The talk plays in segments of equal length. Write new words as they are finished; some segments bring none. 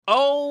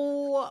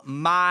Oh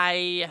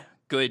my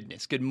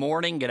goodness. Good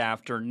morning, good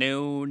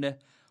afternoon.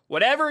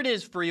 Whatever it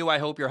is for you, I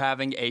hope you're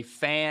having a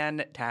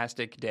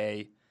fantastic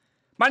day.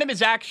 My name is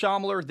Zach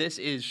Schomler. This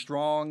is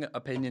Strong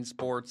Opinion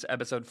Sports,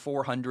 episode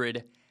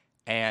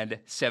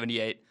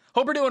 478.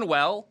 Hope you're doing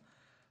well.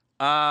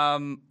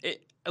 I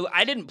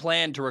didn't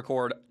plan to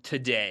record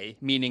today,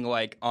 meaning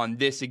like on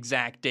this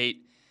exact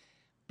date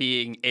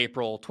being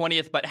April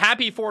 20th, but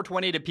happy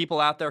 420 to people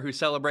out there who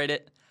celebrate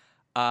it.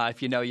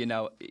 If you know, you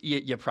know.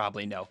 You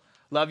probably know.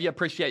 Love you,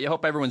 appreciate you.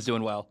 Hope everyone's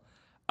doing well.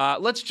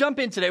 Let's jump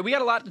in today. We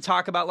got a lot to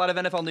talk about, a lot of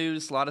NFL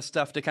news, a lot of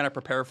stuff to kind of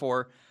prepare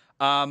for.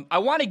 I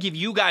want to give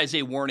you guys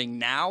a warning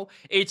now.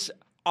 It's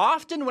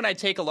often when I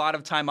take a lot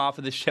of time off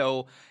of the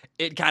show,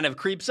 it kind of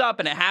creeps up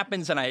and it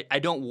happens, and I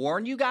don't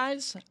warn you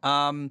guys.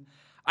 I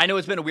know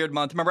it's been a weird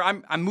month. Remember,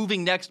 I'm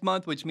moving next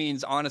month, which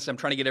means, honestly, I'm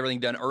trying to get everything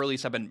done early,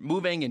 so I've been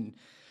moving and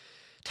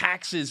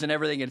taxes and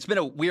everything. And it's been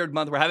a weird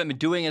month where I haven't been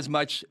doing as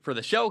much for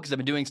the show because I've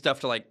been doing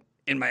stuff to like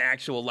in my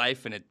actual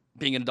life, and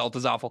being an adult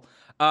is awful.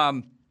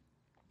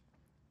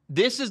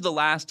 This is the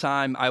last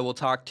time I will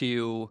talk to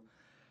you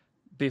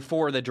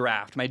before the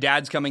draft. My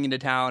dad's coming into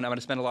town. I'm going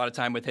to spend a lot of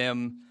time with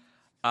him.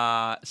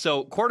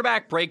 So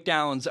quarterback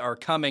breakdowns are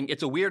coming.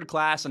 It's a weird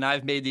class, and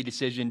I've made the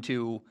decision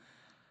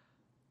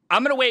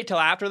I'm going to wait till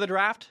after the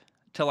draft,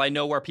 till I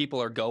know where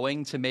people are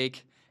going, to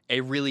make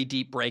a really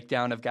deep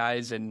breakdown of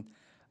guys and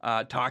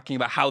talking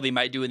about how they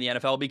might do in the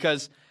NFL,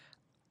 because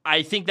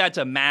I think that's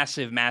a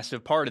massive,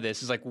 massive part of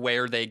this, is like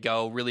where they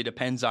go really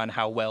depends on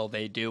how well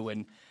they do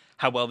and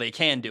how well they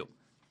can do.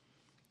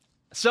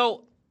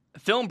 So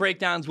film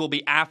breakdowns will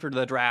be after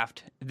the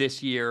draft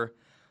this year,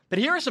 but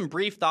here are some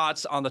brief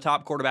thoughts on the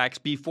top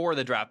quarterbacks before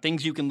the draft,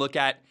 things you can look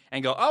at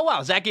and go, oh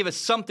wow, Zach gave us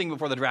something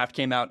before the draft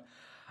came out.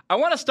 I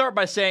want to start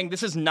by saying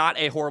this is not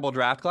a horrible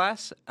draft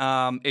class.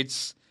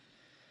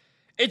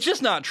 It's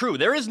just not true.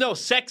 There is no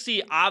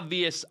sexy,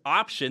 obvious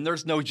option.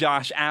 There's no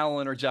Josh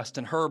Allen or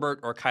Justin Herbert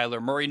or Kyler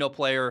Murray, no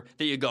player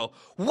that you go,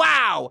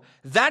 wow,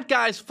 that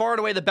guy's far and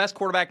away the best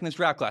quarterback in this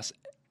draft class.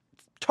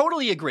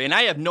 Totally agree. And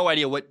I have no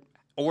idea what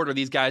order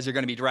these guys are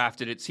going to be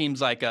drafted. It seems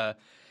like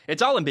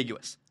it's all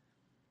ambiguous.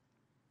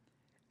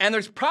 And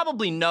there's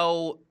probably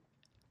no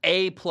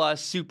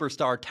A-plus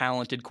superstar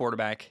talented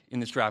quarterback in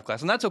this draft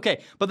class. And that's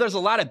okay. But there's a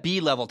lot of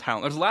B-level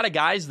talent. There's a lot of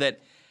guys that,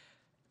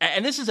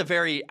 and this is a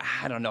very,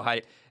 I don't know how,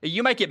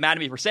 you might get mad at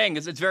me for saying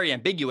this, it's very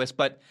ambiguous,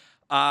 but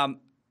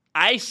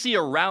I see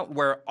a route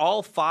where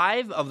all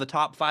 5 of the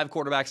top 5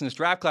 quarterbacks in this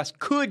draft class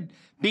could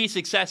be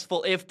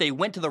successful if they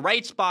went to the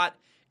right spot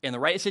in the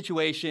right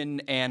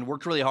situation and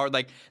worked really hard.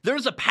 Like,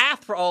 there's a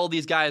path for all of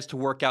these guys to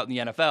work out in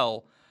the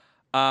NFL.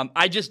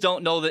 I just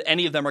don't know that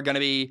any of them are going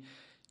to be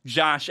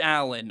Josh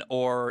Allen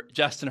or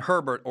Justin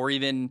Herbert or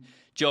even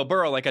Joe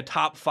Burrow, like a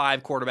top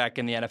 5 quarterback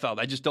in the NFL.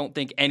 I just don't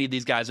think any of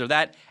these guys are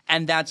that,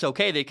 and that's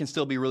okay. They can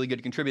still be really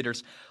good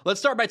contributors. Let's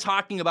start by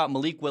talking about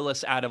Malik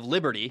Willis out of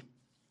Liberty.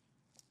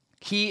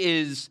 He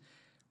is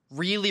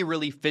really,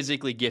 really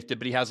physically gifted,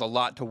 but he has a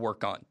lot to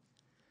work on.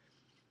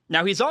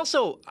 Now, he's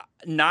also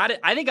not,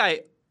 I think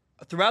I,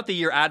 throughout the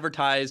year,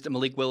 advertised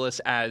Malik Willis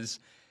as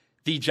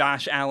the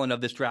Josh Allen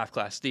of this draft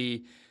class,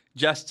 the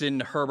Justin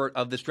Herbert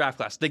of this draft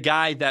class, the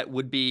guy that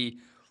would be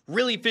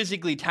really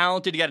physically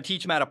talented. You got to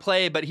teach him how to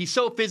play, but he's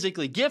so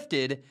physically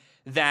gifted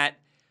that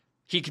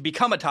he could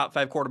become a top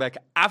 5 quarterback.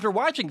 After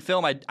watching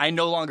film, I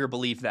no longer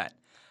believe that.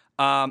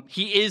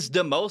 He is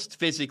the most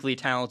physically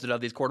talented of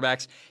these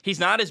quarterbacks.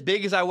 He's not as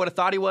big as I would have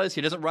thought he was.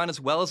 He doesn't run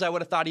as well as I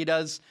would have thought he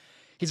does.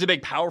 He's a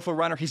big, powerful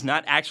runner. He's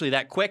not actually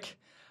that quick.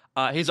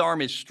 His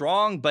arm is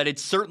strong, but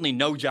it's certainly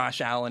no Josh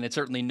Allen. It's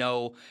certainly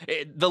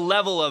the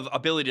level of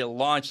ability to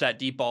launch that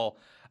deep ball.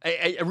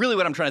 Really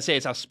what I'm trying to say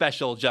is how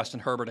special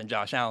Justin Herbert and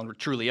Josh Allen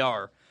truly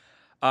are.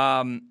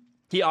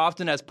 He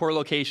often has poor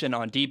location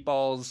on deep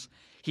balls.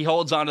 He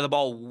holds onto the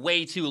ball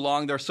way too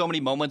long. There are so many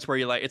moments where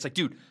it's like,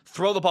 dude,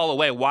 throw the ball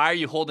away. Why are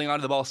you holding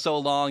onto the ball so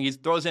long? He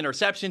throws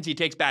interceptions. He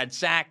takes bad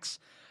sacks.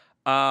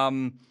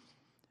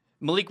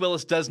 Malik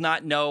Willis does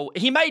not know.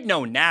 He might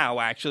know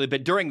now, actually,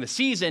 but during the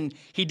season,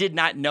 he did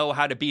not know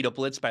how to beat a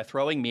blitz by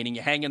throwing, meaning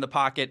you hang in the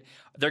pocket.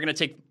 They're going to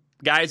take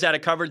guys out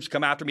of coverage,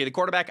 come after me, the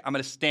quarterback. I'm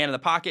going to stand in the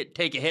pocket,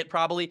 take a hit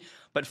probably,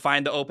 but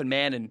find the open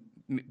man and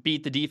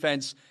beat the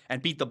defense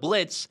and beat the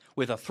blitz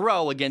with a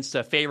throw against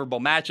a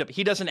favorable matchup.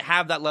 He doesn't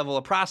have that level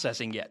of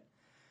processing yet.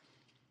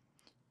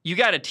 You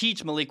got to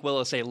teach Malik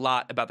Willis a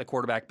lot about the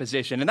quarterback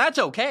position, and that's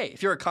okay.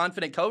 If you're a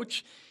confident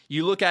coach,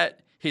 you look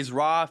at his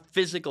raw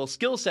physical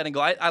skill set and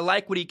go, I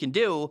like what he can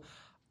do.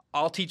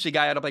 I'll teach the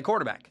guy how to play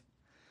quarterback.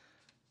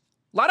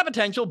 A lot of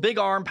potential, big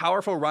arm,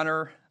 powerful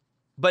runner,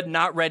 but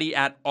not ready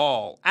at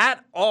all.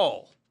 At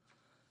all.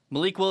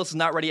 Malik Willis is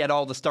not ready at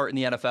all to start in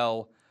the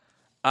NFL.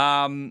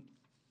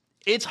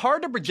 It's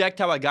hard to project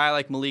how a guy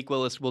like Malik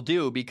Willis will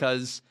do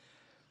because,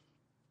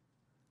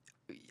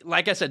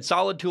 like I said,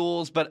 solid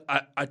tools, but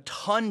a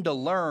ton to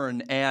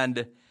learn.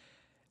 And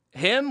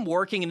him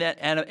working in the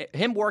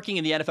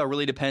NFL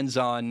really depends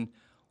on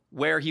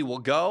where he will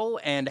go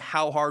and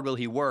how hard will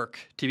he work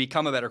to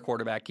become a better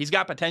quarterback. He's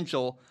got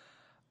potential,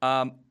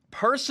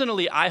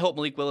 Personally, I hope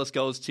Malik Willis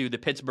goes to the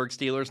Pittsburgh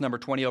Steelers, number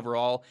 20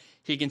 overall.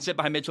 He can sit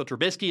behind Mitchell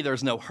Trubisky.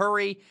 There's no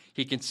hurry.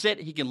 He can sit.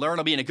 He can learn.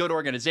 He'll be in a good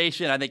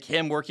organization. I think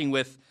him working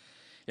with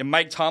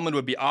Mike Tomlin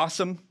would be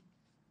awesome.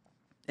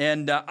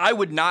 And I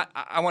want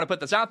to put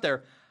this out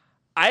there.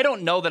 I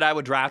don't know that I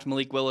would draft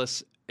Malik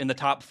Willis in the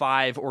top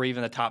 5 or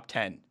even the top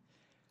 10.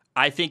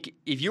 I think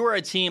if you were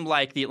a team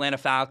like the Atlanta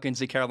Falcons,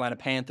 the Carolina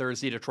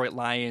Panthers, the Detroit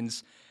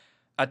Lions,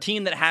 a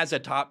team that has a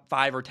top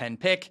 5 or 10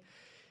 pick,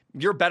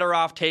 you're better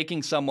off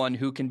taking someone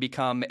who can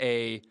become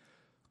a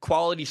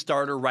quality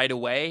starter right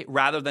away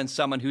rather than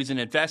someone who's an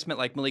investment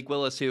like Malik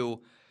Willis,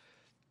 who,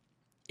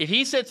 if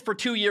he sits for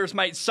 2 years,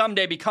 might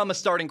someday become a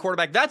starting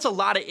quarterback. That's a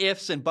lot of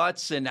ifs and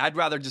buts, and I'd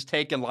rather just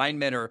take a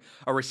lineman or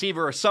a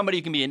receiver or somebody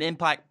who can be an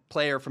impact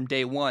player from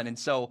day one. And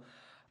so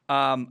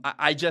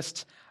I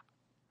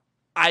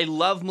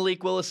love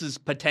Malik Willis's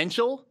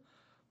potential,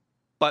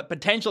 but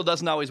potential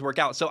doesn't always work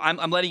out. So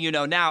I'm letting you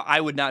know now,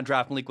 I would not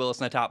draft Malik Willis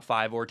in the top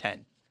 5 or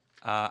 10.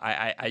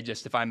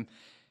 If I'm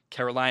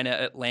Carolina,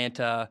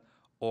 Atlanta,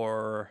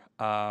 or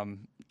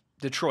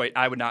Detroit,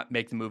 I would not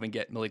make the move and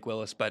get Malik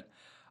Willis. But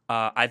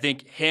I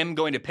think him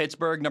going to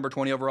Pittsburgh, number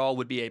 20 overall,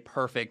 would be a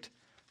perfect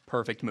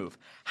move.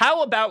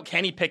 How about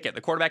Kenny Pickett,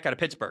 the quarterback out of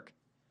Pittsburgh?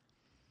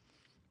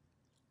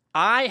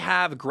 I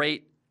have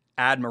great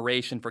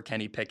admiration for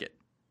Kenny Pickett.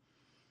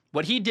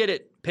 What he did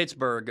at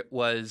Pittsburgh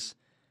was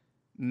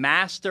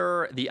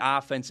master the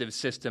offensive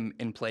system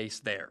in place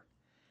there.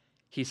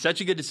 He's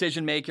such a good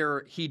decision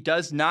maker. He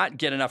does not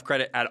get enough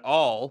credit at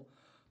all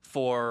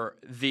for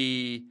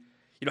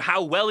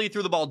how well he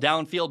threw the ball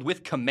downfield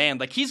with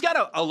command. Like, he's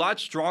got a lot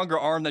stronger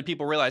arm than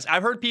people realize.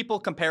 I've heard people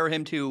compare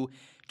him to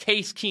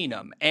Case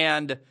Keenum,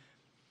 and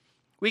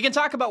we can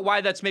talk about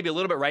why that's maybe a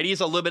little bit right.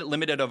 He's a little bit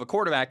limited of a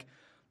quarterback,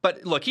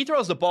 but look, he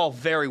throws the ball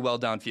very well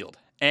downfield.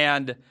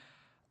 And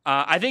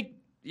I think,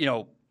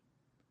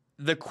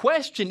 the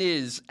question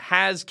is,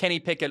 has Kenny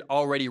Pickett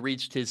already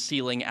reached his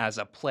ceiling as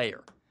a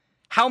player?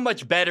 How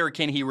much better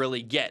can he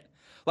really get?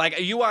 Like,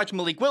 you watch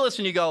Malik Willis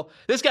and you go,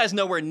 this guy's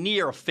nowhere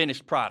near a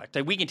finished product.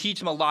 Like, we can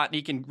teach him a lot and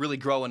he can really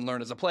grow and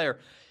learn as a player.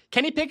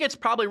 Kenny Pickett's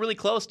probably really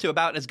close to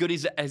about as good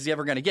as he's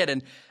ever going to get.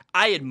 And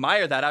I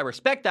admire that. I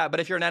respect that.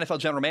 But if you're an NFL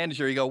general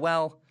manager, you go,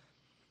 well,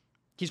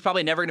 he's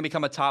probably never going to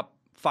become a top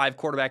 5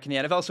 quarterback in the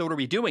NFL, so what are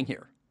we doing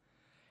here?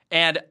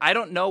 And I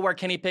don't know where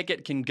Kenny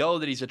Pickett can go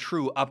that he's a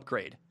true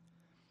upgrade.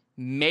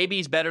 Maybe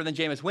he's better than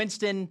Jameis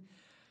Winston.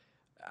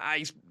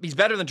 He's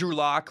better than Drew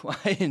Lock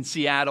in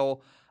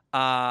Seattle.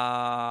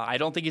 I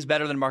don't think he's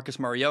better than Marcus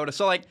Mariota.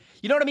 So,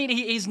 you know what I mean?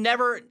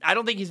 I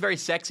don't think he's very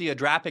sexy a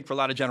draft pick for a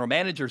lot of general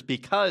managers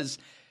because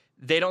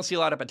they don't see a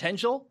lot of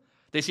potential.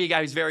 They see a guy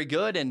who's very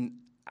good, and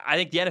I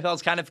think the NFL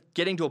is kind of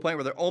getting to a point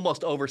where they're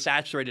almost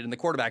oversaturated in the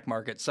quarterback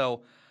market.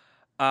 So,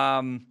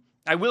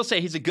 I will say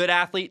he's a good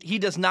athlete. He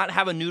does not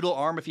have a noodle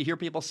arm. If you hear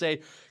people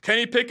say,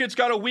 Kenny Pickett's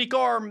got a weak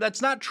arm,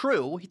 that's not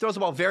true. He throws the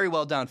ball very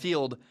well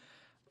downfield.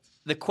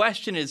 The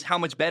question is, how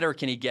much better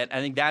can he get? I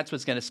think that's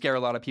what's going to scare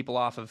a lot of people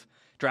off of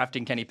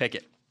drafting Kenny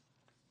Pickett.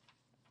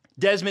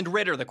 Desmond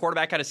Ridder, the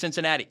quarterback out of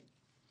Cincinnati.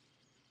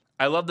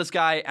 I love this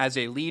guy as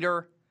a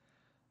leader.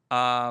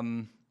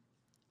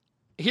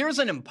 Here's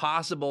an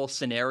impossible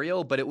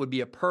scenario, but it would be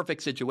a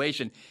perfect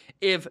situation.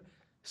 If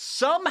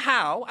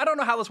somehow, I don't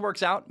know how this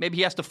works out. Maybe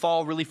he has to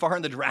fall really far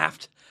in the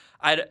draft.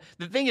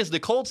 The thing is, the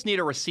Colts need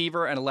a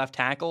receiver and a left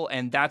tackle,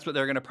 and that's what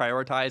they're going to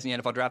prioritize in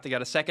the NFL draft. They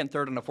got a second,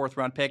 third, and a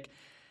fourth-round pick.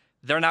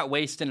 They're not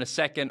wasting a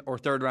second or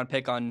third-round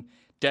pick on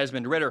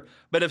Desmond Ridder.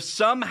 But if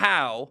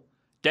somehow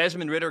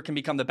Desmond Ridder can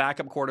become the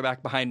backup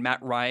quarterback behind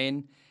Matt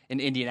Ryan in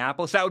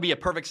Indianapolis, that would be a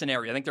perfect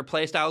scenario. I think their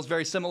play style is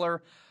very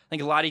similar. I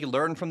think a lot you can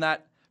learn from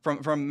that,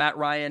 from Matt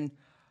Ryan.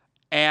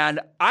 And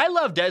I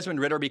love Desmond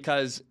Ridder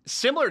because,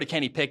 similar to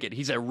Kenny Pickett,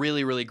 he's a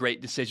really, really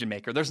great decision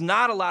maker. There's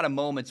not a lot of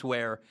moments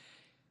where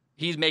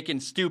he's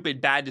making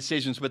stupid, bad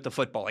decisions with the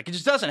football. It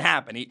just doesn't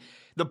happen.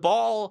 The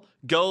ball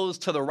goes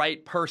to the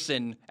right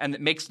person, and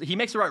he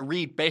makes the right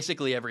read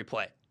basically every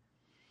play.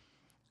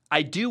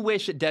 I do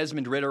wish that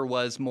Desmond Ridder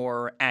was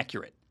more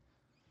accurate.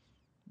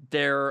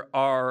 There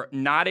are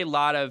not a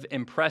lot of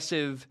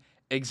impressive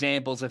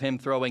examples of him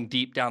throwing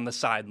deep down the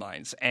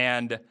sidelines.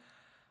 And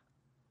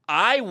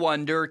I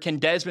wonder, can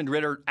Desmond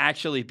Ridder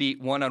actually beat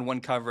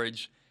one-on-one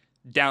coverage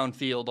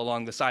downfield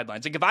along the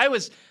sidelines? If I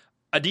was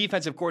a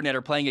defensive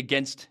coordinator playing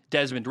against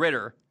Desmond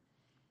Ridder,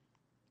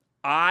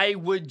 I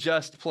would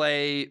just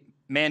play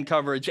man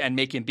coverage and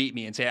make him beat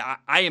me and say,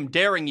 I am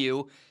daring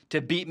you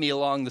to beat me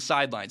along the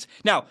sidelines.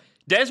 Now,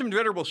 Desmond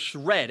Ridder will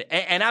shred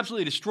and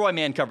absolutely destroy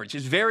man coverage.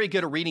 He's very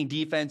good at reading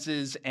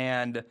defenses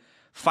and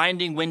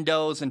finding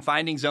windows and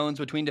finding zones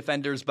between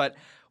defenders. But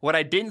what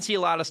I didn't see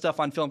a lot of stuff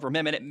on film from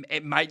him, and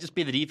it might just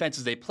be the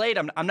defenses they played.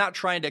 I'm not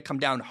trying to come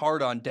down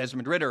hard on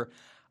Desmond Ridder.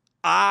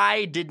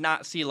 I did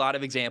not see a lot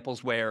of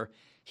examples where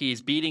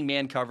he's beating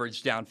man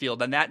coverage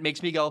downfield. And that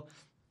makes me go,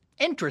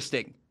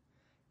 interesting.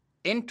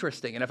 And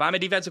if I'm a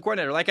defensive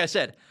coordinator, like I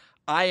said,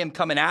 I am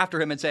coming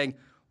after him and saying,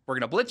 we're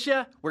going to blitz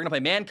you. We're going to play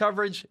man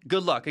coverage.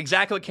 Good luck.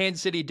 Exactly what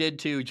Kansas City did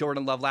to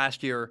Jordan Love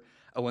last year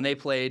when they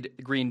played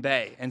Green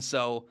Bay. And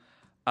so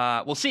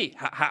We'll see.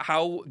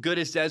 How good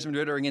is Desmond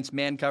Ridder against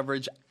man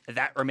coverage?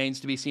 That remains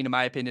to be seen, in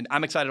my opinion.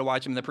 I'm excited to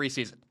watch him in the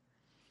preseason.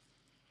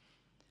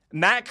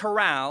 Matt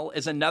Corral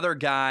is another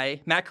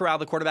guy. Matt Corral,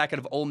 the quarterback out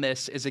of Ole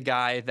Miss, is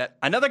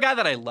another guy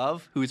that I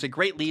love, who's a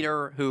great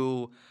leader,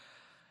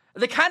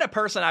 the kind of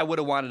person I would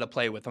have wanted to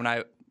play with when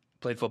I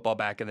played football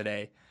back in the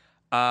day.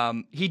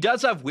 He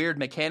does have weird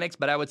mechanics,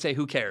 but I would say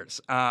who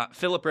cares?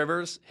 Phillip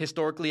Rivers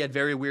historically had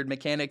very weird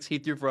mechanics. He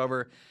threw for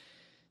over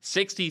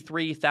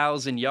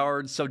 63,000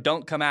 yards, so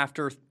don't come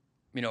after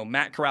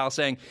Matt Corral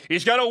saying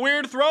he's got a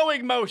weird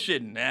throwing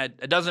motion.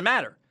 It doesn't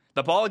matter.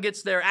 The ball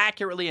gets there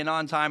accurately and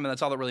on time, and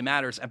that's all that really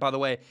matters. And by the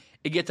way,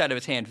 it gets out of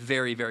his hand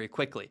very, very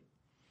quickly.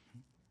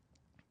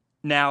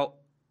 Now,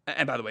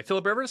 and by the way,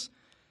 Phillip Rivers,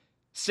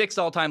 6th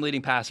all-time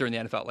leading passer in the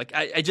NFL.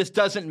 It just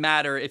doesn't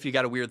matter if you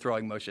got a weird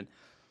throwing motion.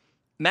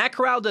 Matt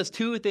Corral does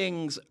 2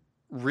 things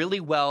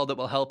really well that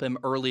will help him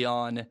early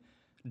on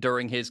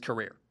during his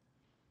career.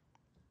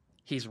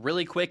 He's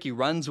really quick. He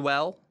runs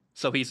well,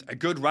 so he's a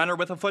good runner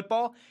with a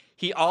football.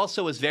 He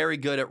also is very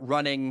good at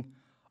running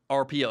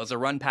RPOs, a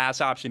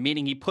run-pass option,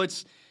 meaning he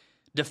puts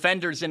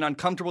defenders in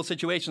uncomfortable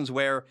situations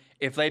where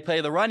if they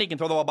play the run, he can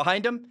throw the ball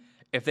behind him.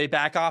 If they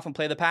back off and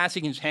play the pass,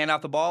 he can just hand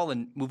off the ball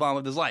and move on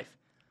with his life.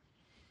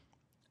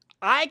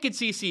 I could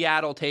see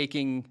Seattle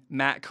taking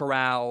Matt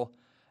Corral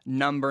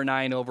number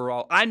 9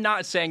 overall. I'm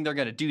not saying they're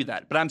going to do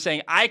that, but I'm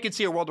saying I could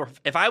see a world where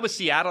if I was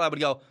Seattle, I would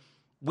go,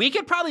 we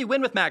could probably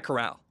win with Matt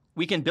Corral.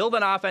 We can build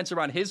an offense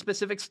around his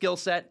specific skill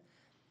set,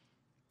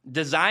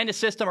 design a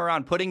system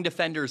around putting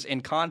defenders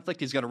in conflict.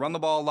 He's going to run the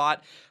ball a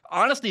lot.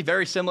 Honestly,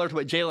 very similar to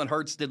what Jalen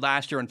Hurts did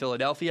last year in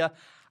Philadelphia.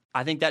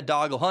 I think that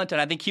dog will hunt, and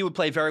I think he would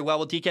play very well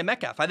with DK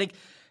Metcalf. I think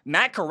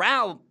Matt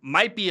Corral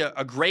might be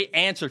a great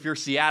answer if you're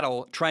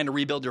Seattle trying to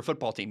rebuild your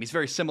football team. He's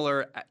very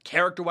similar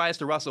character-wise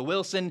to Russell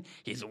Wilson.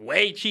 He's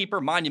way cheaper,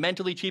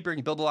 monumentally cheaper. You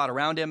can build a lot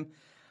around him.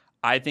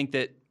 I think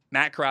that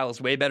Matt Corral is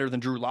way better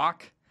than Drew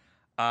Lock.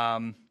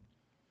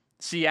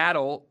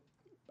 Seattle,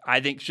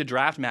 I think, should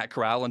draft Matt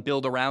Corral and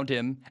build around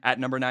him at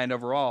number 9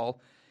 overall.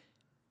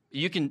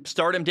 You can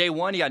start him day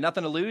one. You got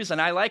nothing to lose,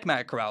 and I like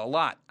Matt Corral a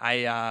lot.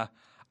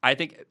 I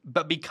think,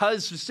 but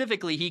because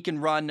specifically he can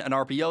run an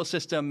RPO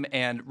system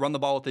and run the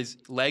ball with his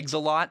legs a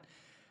lot,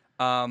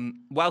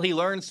 while he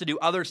learns to do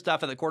other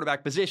stuff at the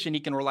quarterback position,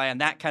 he can rely on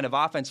that kind of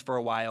offense for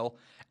a while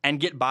and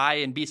get by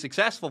and be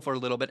successful for a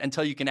little bit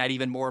until you can add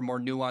even more and more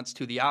nuance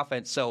to the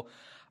offense. So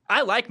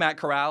I like Matt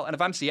Corral, and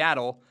if I'm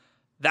Seattle,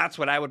 that's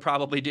what I would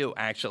probably do,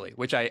 actually,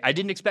 which I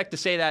didn't expect to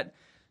say that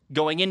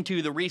going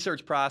into the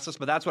research process,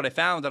 but that's what I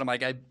found, and I'm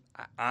like,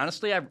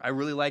 honestly, I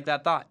really like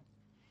that thought.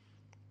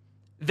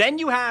 Then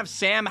you have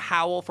Sam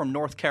Howell from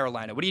North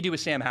Carolina. What do you do with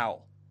Sam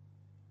Howell?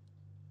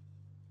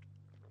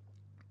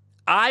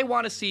 I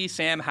want to see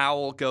Sam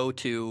Howell go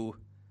to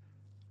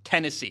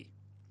Tennessee.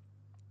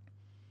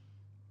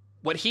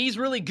 What he's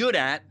really good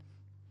at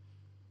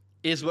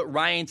is what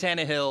Ryan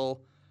Tannehill,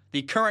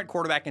 the current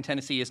quarterback in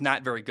Tennessee, is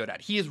not very good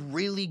at. He is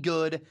really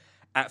good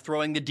at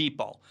throwing the deep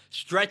ball,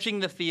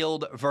 stretching the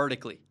field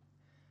vertically.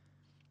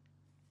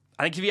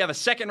 I think if you have a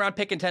second-round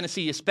pick in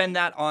Tennessee, you spend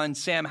that on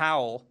Sam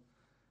Howell,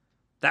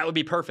 that would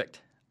be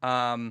perfect.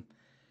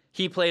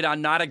 He played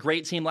on not a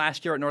great team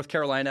last year at North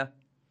Carolina.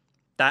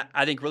 That,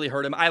 I think, really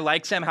hurt him. I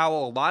like Sam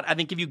Howell a lot. I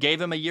think if you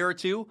gave him a year or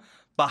two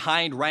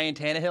behind Ryan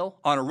Tannehill,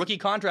 on a rookie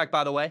contract,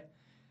 by the way,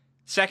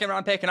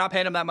 second-round pick and not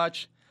paying him that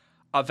much,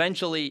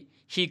 eventually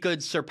he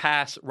could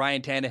surpass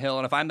Ryan Tannehill.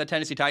 And if I'm the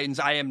Tennessee Titans,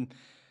 I am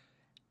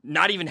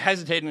not even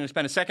hesitating to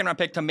spend a second-round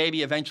pick to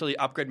maybe eventually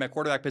upgrade my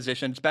quarterback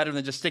position. It's better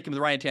than just sticking with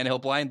Ryan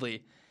Tannehill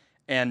blindly.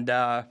 And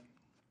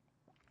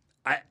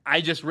I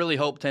just really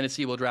hope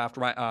Tennessee will draft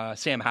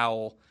Sam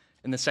Howell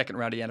in the second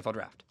round of the NFL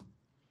draft.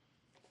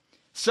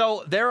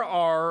 So there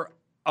are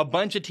a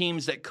bunch of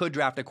teams that could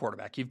draft a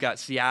quarterback. You've got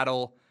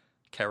Seattle,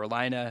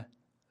 Carolina,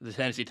 the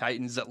Tennessee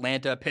Titans,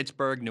 Atlanta,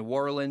 Pittsburgh, New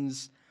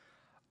Orleans.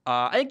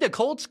 I think the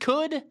Colts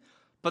could,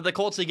 but the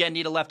Colts, again,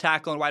 need a left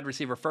tackle and wide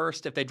receiver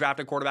first. If they draft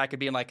a quarterback, it'd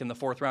be in the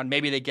 4th round.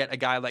 Maybe they get a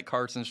guy like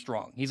Carson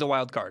Strong. He's a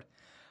wild card.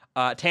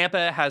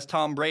 Tampa has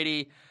Tom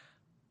Brady.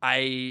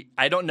 I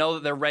don't know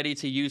that they're ready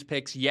to use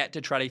picks yet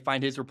to try to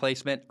find his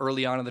replacement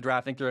early on in the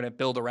draft. I think they're going to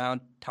build around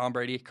Tom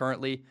Brady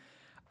currently.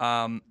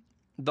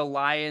 The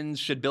Lions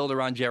should build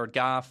around Jared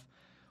Goff.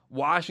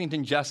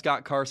 Washington just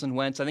got Carson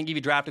Wentz. I think if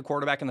you draft a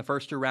quarterback in the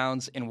first 2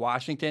 rounds in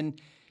Washington,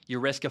 you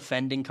risk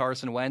offending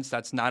Carson Wentz.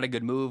 That's not a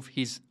good move.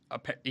 He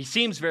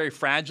seems very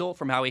fragile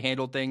from how he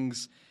handled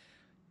things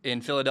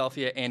in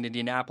Philadelphia and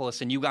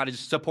Indianapolis, and you got to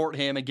just support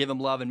him and give him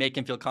love and make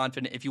him feel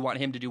confident if you want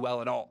him to do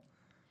well at all.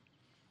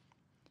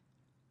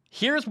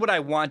 Here's what I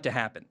want to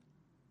happen.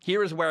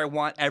 Here is where I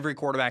want every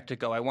quarterback to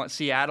go. I want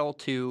Seattle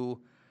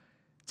to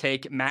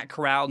take Matt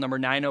Corral, number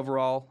 9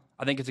 overall.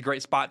 I think it's a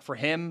great spot for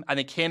him. I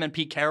think him and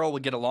Pete Carroll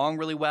would get along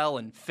really well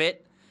and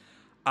fit.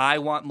 I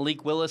want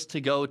Malik Willis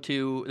to go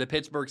to the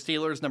Pittsburgh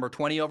Steelers, number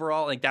 20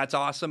 overall. I think that's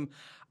awesome.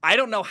 I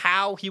don't know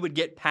how he would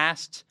get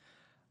past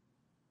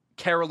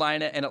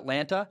Carolina and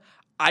Atlanta.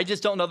 I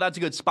just don't know that's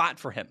a good spot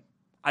for him.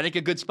 I think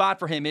a good spot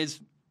for him is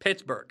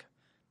Pittsburgh.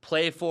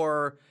 Play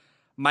for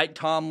Mike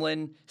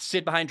Tomlin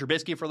sit behind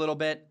Trubisky for a little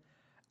bit.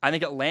 I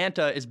think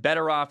Atlanta is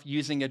better off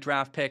using a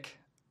draft pick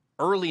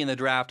early in the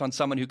draft on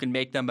someone who can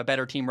make them a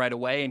better team right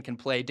away and can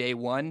play day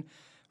one,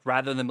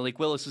 rather than Malik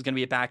Willis, is going to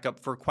be a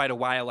backup for quite a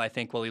while, I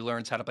think, while he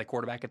learns how to play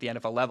quarterback at the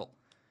NFL level.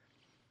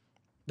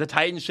 The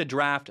Titans should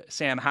draft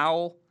Sam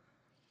Howell.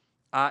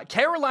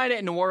 Carolina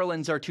and New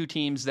Orleans are two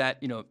teams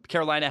that,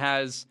 Carolina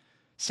has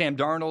Sam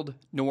Darnold.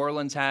 New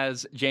Orleans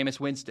has Jameis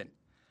Winston.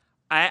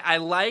 I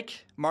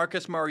like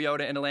Marcus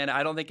Mariota in Atlanta.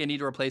 I don't think they need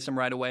to replace him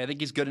right away. I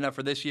think he's good enough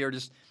for this year.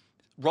 Just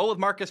roll with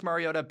Marcus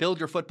Mariota, build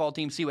your football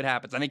team, see what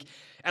happens. I think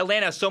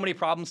Atlanta has so many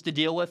problems to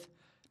deal with.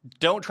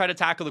 Don't try to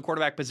tackle the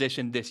quarterback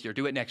position this year.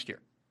 Do it next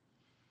year.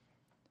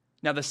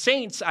 Now, the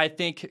Saints, I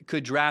think,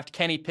 could draft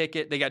Kenny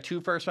Pickett. They got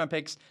 2 first-round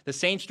picks. The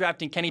Saints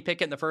drafting Kenny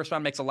Pickett in the first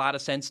round makes a lot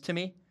of sense to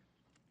me.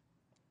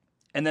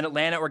 And then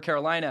Atlanta or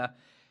Carolina,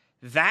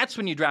 that's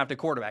when you draft a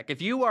quarterback.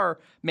 If you are,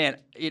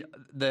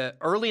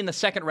 early in the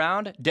second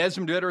round,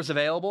 Desmond Ridder is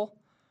available.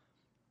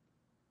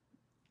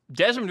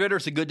 Desmond Ridder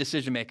is a good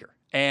decision maker.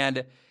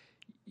 And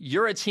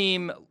you're a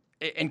team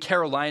in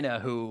Carolina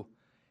who,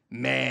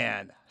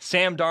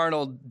 Sam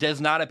Darnold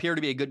does not appear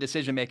to be a good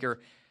decision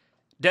maker.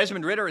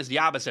 Desmond Ridder is the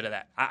opposite of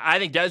that. I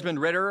think Desmond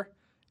Ridder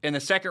in the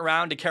second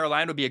round to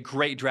Carolina would be a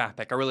great draft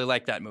pick. I really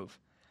like that move.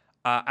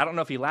 I don't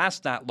know if he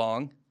lasts that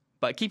long,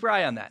 but keep your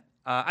eye on that.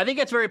 I think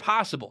it's very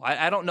possible.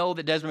 I don't know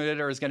that Desmond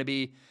Ridder is going to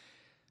be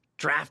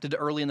drafted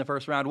early in the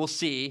first round. We'll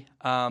see.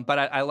 But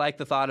I like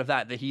the thought of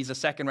that he's a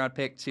second-round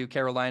pick to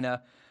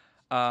Carolina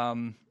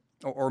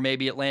or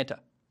maybe Atlanta.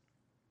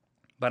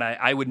 But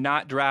I would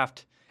not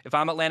draft. If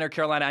I'm Atlanta or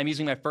Carolina, I'm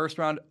using my first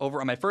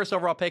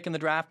overall pick in the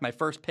draft, my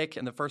first pick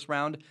in the first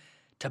round,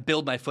 to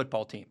build my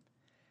football team.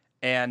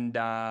 And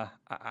I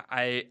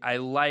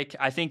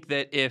think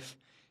that if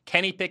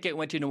Kenny Pickett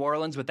went to New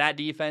Orleans with that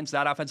defense,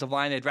 that offensive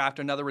line, they draft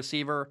another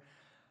receiver,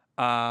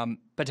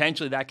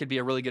 potentially that could be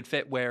a really good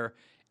fit where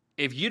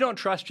if you don't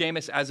trust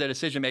Jameis as a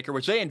decision maker,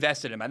 which they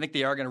invested in him, I think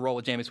they are going to roll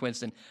with Jameis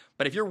Winston.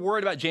 But if you're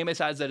worried about Jameis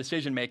as a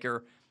decision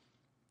maker,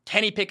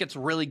 Kenny Pickett's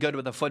really good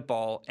with the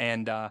football,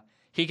 and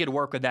he could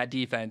work with that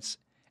defense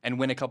and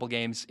win a couple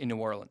games in New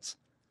Orleans.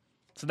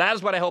 So that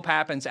is what I hope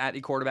happens at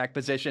the quarterback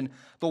position.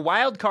 The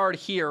wild card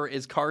here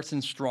is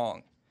Carson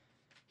Strong.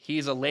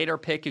 He's a later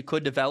pick who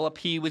could develop.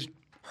 He was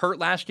hurt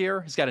last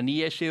year. He's got a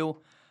knee issue.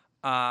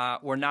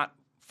 We're not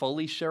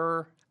fully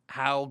sure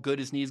how good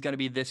his knee is going to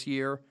be this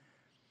year.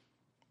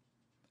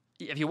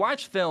 If you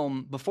watch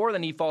film before the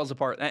knee falls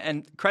apart,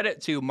 and credit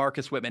to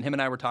Marcus Whitman, him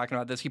and I were talking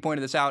about this. He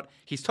pointed this out.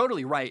 He's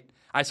totally right.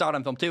 I saw it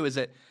on film too, is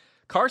that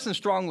Carson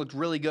Strong looked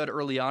really good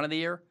early on in the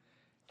year.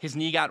 His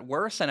knee got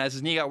worse, and as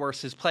his knee got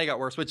worse, his play got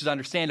worse, which is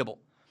understandable.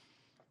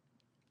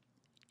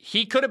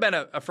 He could have been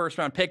a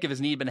first-round pick if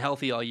his knee had been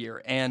healthy all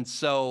year. And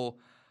so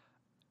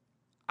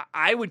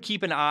I would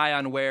keep an eye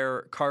on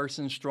where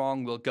Carson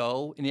Strong will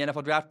go in the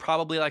NFL draft,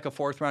 probably like a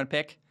fourth-round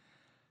pick,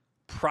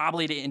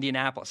 probably to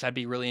Indianapolis. That'd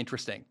be really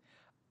interesting.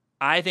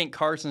 I think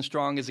Carson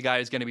Strong is a guy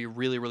who's going to be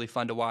really, really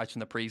fun to watch in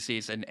the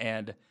preseason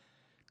and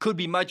could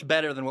be much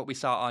better than what we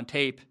saw on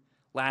tape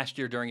last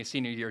year during his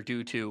senior year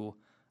due to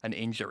an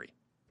injury.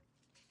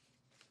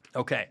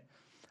 Okay.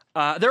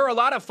 There are a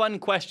lot of fun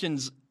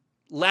questions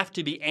left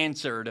to be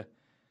answered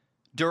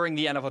during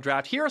the NFL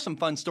draft. Here are some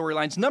fun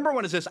storylines. Number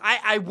one is this.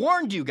 I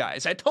warned you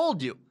guys. I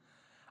told you.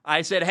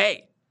 I said,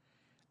 hey,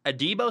 a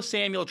Deebo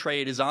Samuel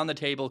trade is on the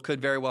table.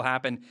 Could very well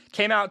happen.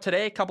 Came out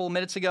today, a couple of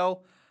minutes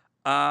ago.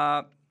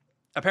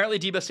 Apparently,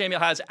 Deebo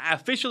Samuel has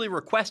officially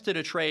requested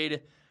a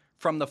trade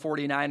from the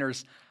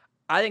 49ers.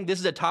 I think this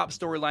is a top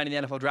storyline in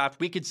the NFL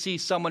draft. We could see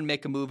someone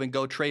make a move and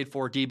go trade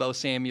for Deebo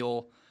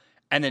Samuel.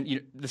 And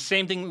then the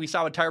same thing we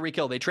saw with Tyreek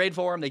Hill. They trade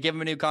for him. They give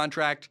him a new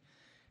contract.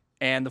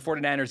 And the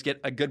 49ers get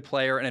a good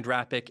player and a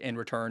draft pick in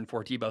return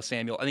for Deebo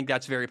Samuel. I think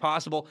that's very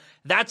possible.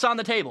 That's on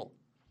the table.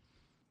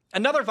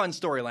 Another fun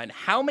storyline.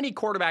 How many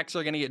quarterbacks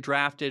are going to get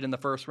drafted in the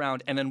first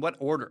round, and in what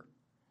order?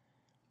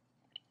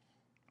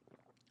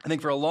 I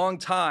think for a long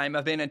time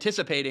I've been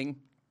anticipating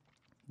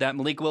that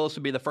Malik Willis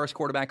would be the first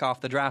quarterback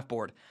off the draft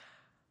board.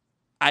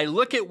 I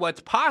look at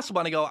what's possible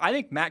and I go, I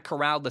think Matt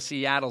Corral to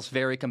Seattle's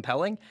very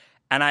compelling,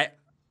 and I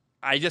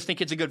just think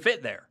it's a good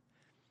fit there.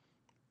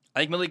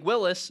 I think Malik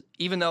Willis,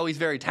 even though he's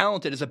very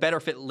talented, is a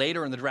better fit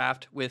later in the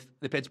draft with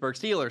the Pittsburgh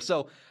Steelers.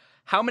 So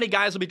how many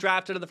guys will be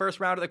drafted in the first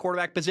round at the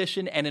quarterback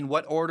position and in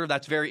what order?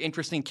 That's very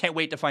interesting. Can't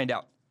wait to find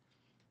out.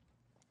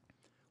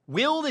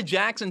 Will the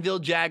Jacksonville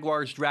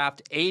Jaguars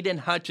draft Aiden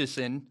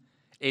Hutchinson,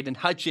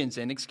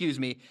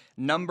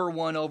 number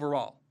 1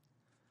 overall?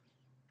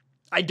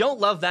 I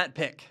don't love that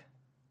pick.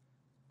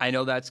 I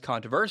know that's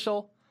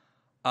controversial.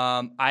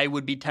 I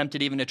would be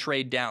tempted even to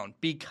trade down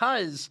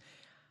because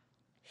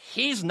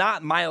he's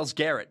not Myles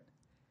Garrett.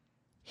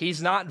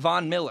 He's not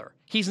Von Miller.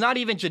 He's not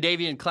even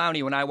Jadeveon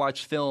Clowney when I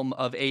watch film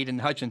of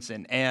Aiden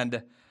Hutchinson.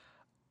 And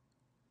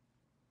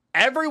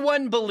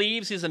everyone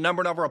believes he's a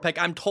number 1 overall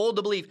pick. I'm told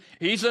to believe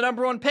he's the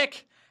number 1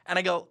 pick. And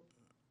I go,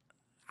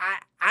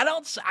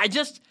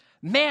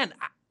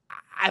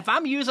 if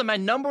I'm using my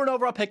number 1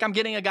 overall pick, I'm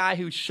getting a guy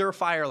who's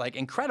surefire, like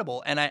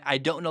incredible. And I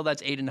don't know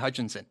that's Aiden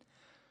Hutchinson.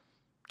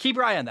 keep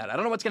your eye on that. I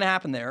don't know what's going to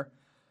happen there.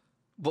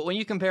 But when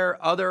you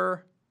compare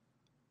other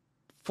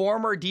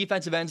former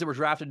defensive ends that were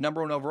drafted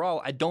number 1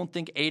 overall, I don't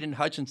think Aiden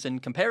Hutchinson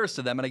compares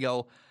to them. And I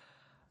go,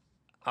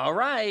 all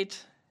right,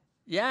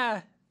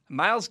 yeah,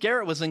 Myles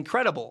Garrett was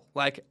incredible,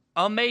 like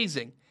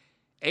amazing.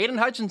 Aiden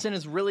Hutchinson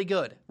is really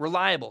good,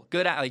 reliable,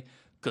 good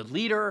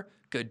leader,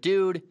 good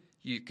dude.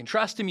 You can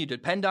trust him. You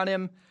depend on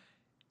him.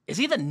 Is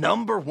he the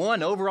number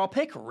 1 overall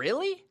pick?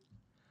 Really?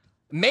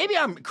 Maybe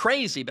I'm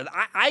crazy, but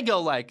I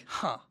go like,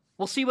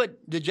 we'll see what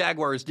the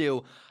Jaguars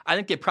do. I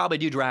think they probably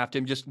do draft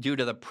him just due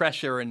to the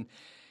pressure. And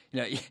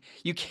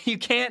you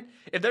can't,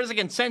 if there's a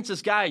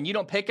consensus guy and you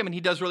don't pick him and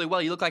he does really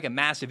well, you look like a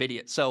massive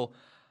idiot. So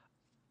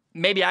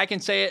maybe I can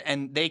say it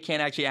and they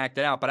can't actually act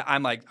it out. But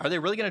I'm like, are they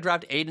really going to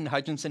draft Aiden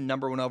Hutchinson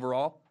number 1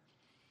 overall?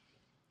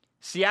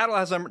 Seattle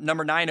has a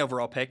number 9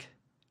 overall pick.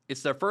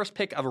 It's their first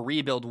pick of a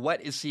rebuild.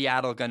 What is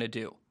Seattle going to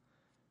do?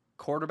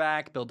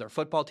 Quarterback, build their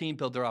football team,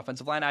 build their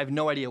offensive line. I have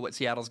no idea what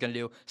Seattle's going to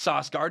do.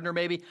 Sauce Gardner,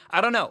 maybe? I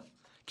don't know.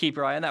 Keep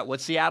your eye on that.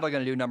 What's Seattle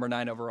going to do, number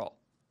 9 overall?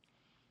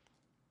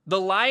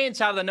 The Lions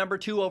have the number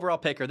 2 overall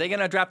pick. Are they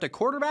going to draft a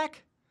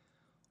quarterback?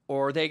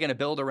 Or are they going to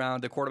build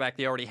around the quarterback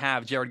they already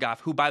have, Jared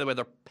Goff, who, by the way,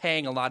 they're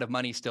paying a lot of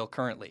money still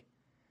currently?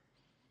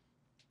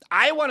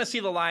 I want to see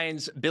the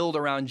Lions build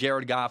around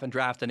Jared Goff and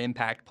draft an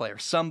impact player,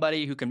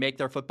 somebody who can make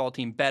their football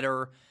team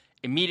better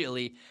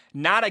immediately,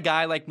 not a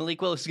guy like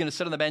Malik Willis who's going to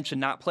sit on the bench and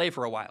not play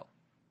for a while.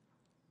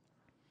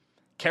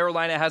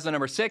 Carolina has the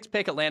number 6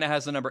 pick. Atlanta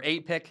has the number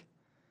 8 pick.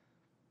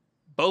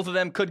 Both of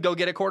them could go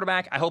get a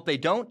quarterback. I hope they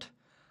don't.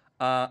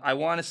 I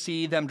want to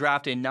see them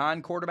draft a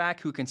non-quarterback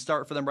who can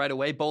start for them right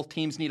away. Both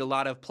teams need a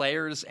lot of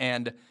players,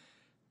 and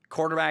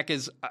quarterback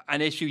is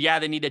an issue,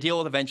 they need to deal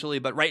with eventually.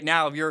 But right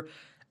now, if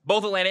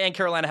both Atlanta and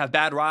Carolina have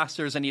bad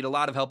rosters and need a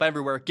lot of help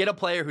everywhere, get a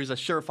player who's a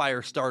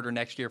surefire starter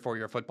next year for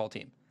your football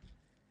team.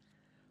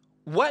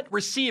 What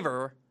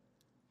receiver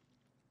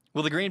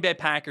will the Green Bay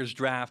Packers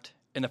draft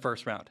in the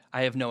first round?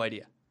 I have no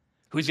idea.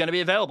 Who's going to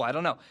be available? I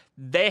don't know.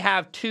 They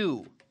have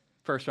 2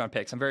 first-round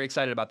picks. I'm very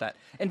excited about that.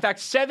 In fact,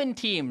 7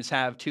 teams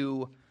have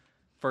 2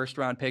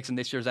 first-round picks in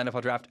this year's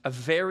NFL draft. A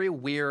very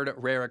weird,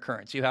 rare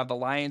occurrence. You have the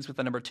Lions with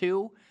the number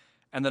 2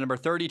 and the number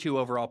 32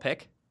 overall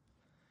pick.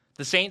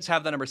 The Saints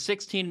have the number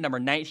 16 and number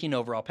 19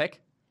 overall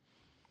pick.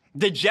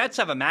 The Jets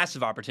have a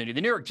massive opportunity.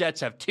 The New York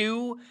Jets have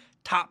 2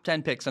 top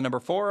 10 picks, a number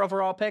 4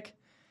 overall pick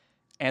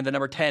and the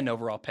number 10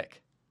 overall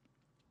pick.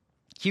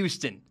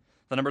 Houston,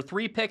 the number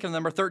 3 pick and the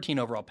number 13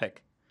 overall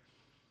pick.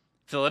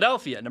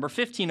 Philadelphia, number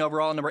 15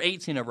 overall and number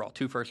 18 overall,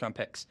 2 first-round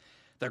picks.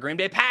 The Green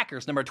Bay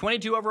Packers, number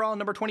 22 overall and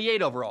number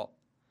 28 overall.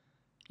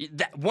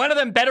 One of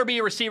them better be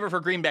a receiver for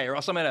Green Bay, or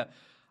else I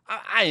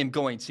am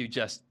going to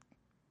just,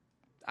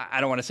 I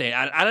don't want to say it.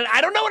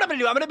 I don't know what I'm going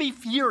to do. I'm going to be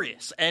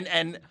furious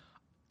and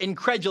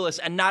incredulous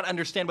and not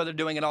understand what they're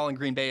doing at all in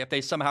Green Bay if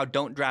they somehow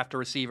don't draft a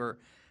receiver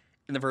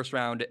in the first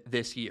round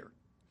this year.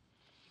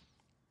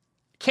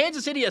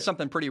 Kansas City has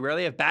something pretty rare.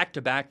 They have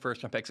back-to-back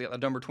first-round picks. They got the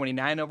number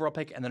 29 overall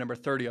pick and the number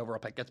 30 overall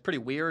pick. That's pretty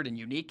weird and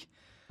unique.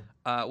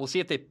 We'll see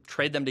if they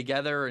trade them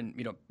together and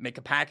make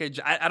a package.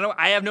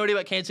 I have no idea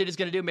what Kansas City is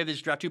going to do. Maybe they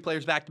just draft 2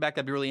 players back-to-back.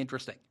 That'd be really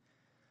interesting.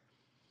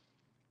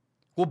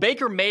 Will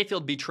Baker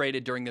Mayfield be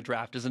traded during the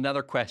draft is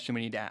another question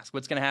we need to ask.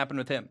 What's going to happen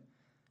with him?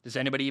 Does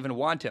anybody even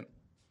want him?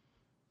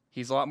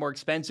 He's a lot more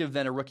expensive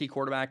than a rookie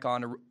quarterback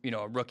on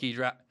a rookie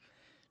draft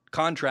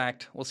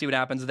contract. We'll see what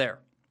happens there.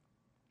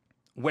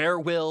 Where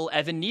will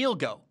Evan Neal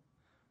go?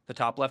 The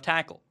top left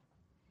tackle.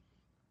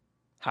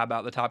 How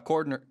about the top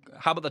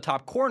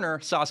corner,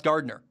 Sauce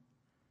Gardner?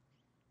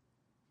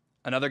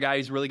 Another guy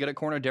who's really good at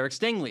corner, Derek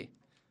Stingley.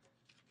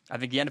 I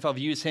think the NFL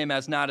views him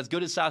as not as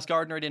good as Sauce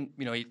Gardner.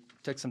 He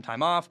took some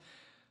time off.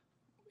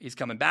 He's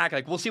coming back.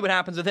 We'll see what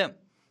happens with him.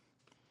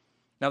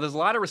 Now, there's a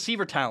lot of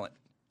receiver talent.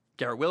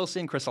 Garrett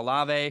Wilson, Chris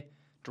Olave,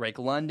 Drake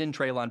London,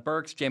 Treylon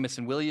Burks,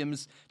 Jamison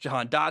Williams,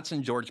 Jahan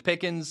Dotson, George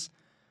Pickens.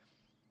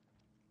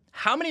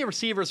 How many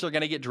receivers are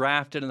going to get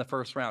drafted in the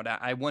first round?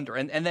 I wonder.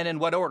 And then in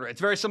what order? It's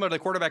very similar to the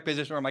quarterback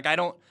position where I'm like,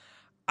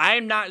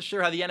 I'm not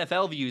sure how the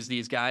NFL views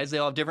these guys. They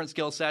all have different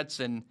skill sets,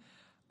 and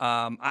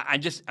I'm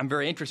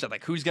very interested.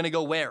 Who's going to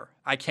go where?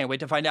 I can't wait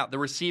to find out. The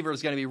receiver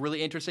is going to be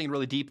really interesting and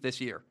really deep this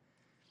year.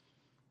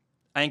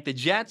 I think the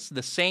Jets,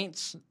 the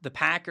Saints, the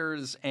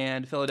Packers,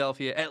 and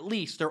Philadelphia, at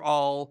least they're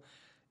all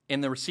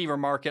in the receiver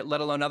market, let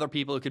alone other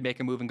people who could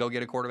make a move and go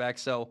get a quarterback.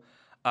 So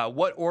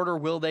what order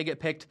will they get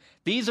picked?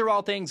 These are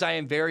all things I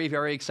am very,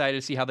 very excited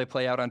to see how they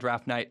play out on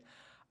draft night.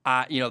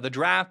 The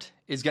draft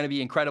is going to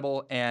be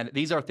incredible, and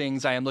these are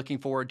things I am looking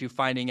forward to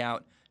finding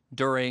out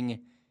during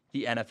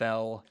the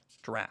NFL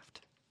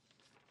draft.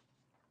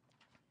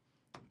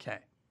 Okay,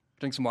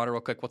 drink some water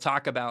real quick. We'll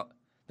talk about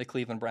the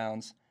Cleveland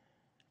Browns.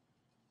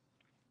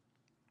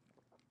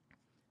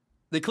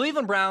 The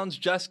Cleveland Browns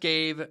just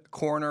gave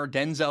corner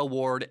Denzel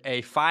Ward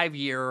a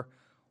 5-year,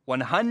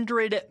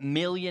 $100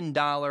 million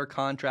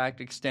contract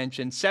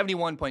extension,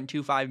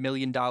 $71.25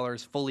 million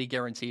fully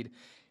guaranteed.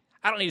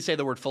 I don't need to say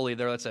the word fully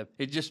there. It's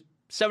just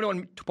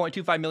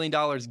 $71.25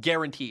 million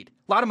guaranteed.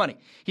 A lot of money.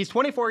 He's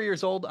 24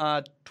 years old,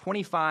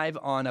 25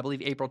 on, I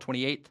believe, April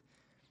 28th.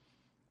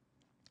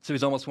 So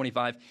he's almost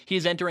 25.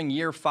 He's entering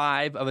year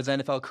 5 of his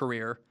NFL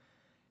career.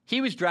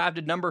 He was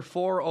drafted number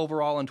 4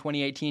 overall in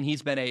 2018.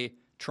 He's been a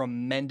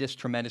tremendous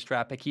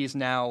draft pick. He is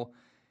now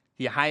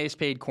the highest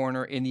paid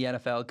corner in the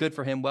NFL. Good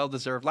for him. Well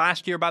deserved.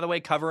 Last year, by the way,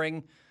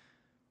 covering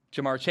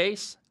Jamar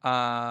Chase,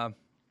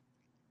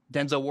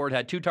 Denzel Ward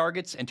had 2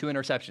 targets and 2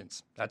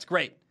 interceptions. That's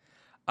great.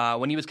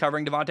 When he was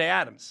covering Devontae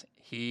Adams,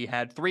 he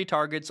had 3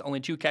 targets, only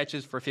 2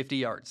 catches for 50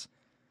 yards.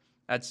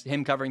 That's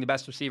him covering the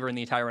best receiver in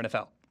the entire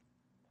NFL,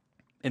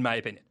 in my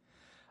opinion.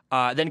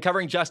 Then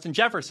covering Justin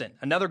Jefferson,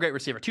 another great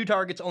receiver. 2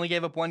 targets, only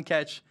gave up 1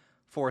 catch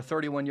for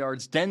 31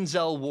 yards.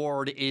 Denzel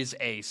Ward is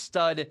a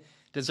stud,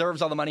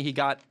 deserves all the money he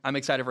got. I'm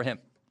excited for him.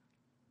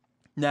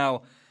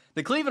 Now,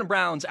 the Cleveland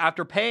Browns,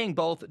 after paying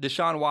both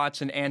Deshaun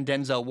Watson and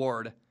Denzel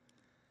Ward,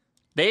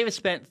 they have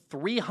spent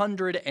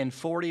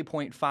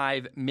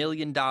 $340.5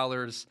 million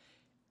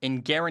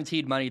in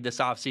guaranteed money this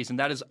offseason.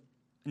 That is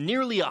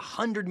nearly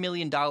 $100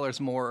 million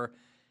more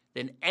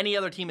than any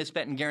other team has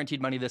spent in guaranteed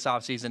money this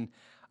offseason.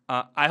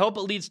 I hope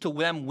it leads to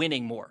them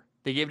winning more.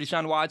 They gave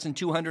Deshaun Watson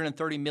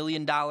 $230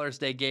 million.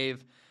 They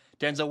gave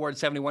Denzel Ward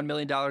 $71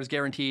 million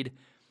guaranteed.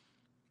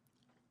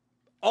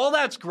 All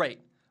that's great,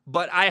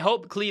 but I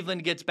hope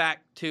Cleveland gets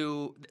back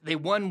to, they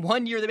won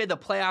one year, they made the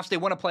playoffs, they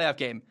won a playoff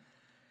game.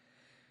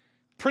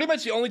 Pretty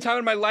much the only time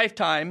in my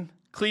lifetime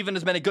Cleveland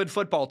has been a good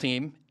football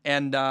team,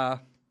 and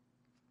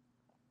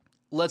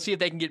let's see if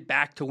they can get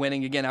back to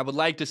winning again. I would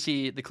like to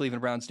see the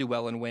Cleveland Browns do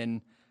well and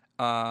win,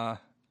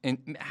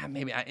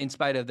 maybe in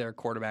spite of their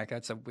quarterback.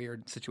 That's a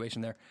weird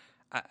situation there.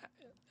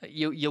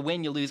 You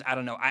win, you lose. I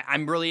don't know.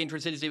 I'm really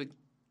interested to see what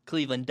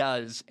Cleveland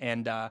does,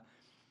 and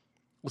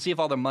we'll see if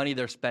all the money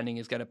they're spending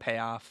is going to pay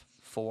off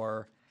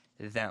for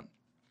them.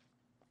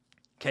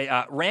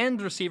 Okay,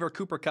 Rams receiver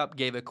Cooper Kupp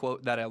gave a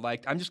quote that I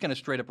liked. I'm just going to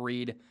straight up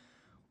read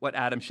what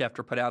Adam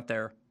Schefter put out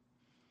there.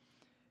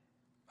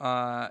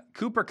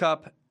 Cooper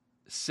Kupp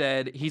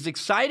said he's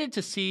excited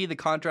to see the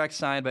contract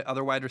signed by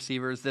other wide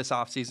receivers this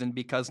offseason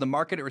because the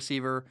market at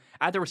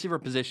the receiver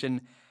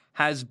position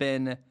has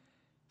been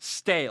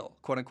stale,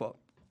 quote unquote.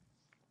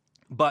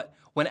 But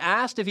when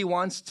asked if he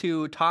wants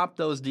to top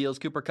those deals,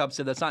 Cooper Kupp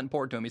said that's not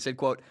important to him. He said,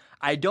 quote,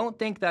 "I don't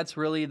think that's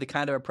really the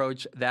kind of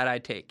approach that I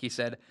take." He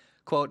said,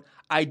 quote,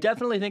 "I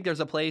definitely think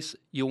there's a place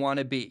you want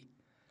to be.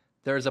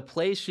 There's a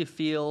place you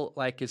feel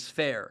like is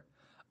fair.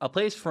 A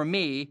place for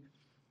me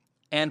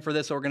and for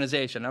this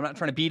organization. I'm not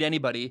trying to beat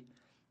anybody.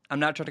 I'm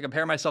not trying to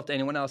compare myself to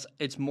anyone else.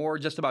 It's more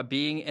just about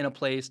being in a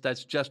place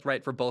that's just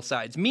right for both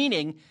sides."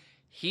 Meaning,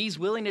 he's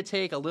willing to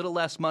take a little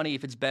less money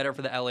if it's better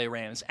for the LA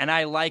Rams. And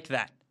I like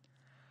that.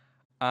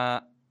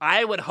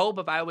 I would hope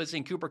if I was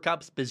in Cooper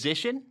Kupp's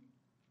position,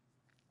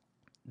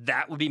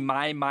 that would be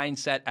my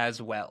mindset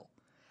as well.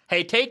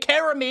 Hey, take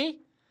care of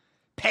me.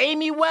 Pay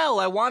me well.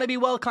 I want to be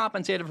well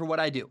compensated for what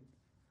I do.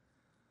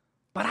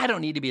 But I don't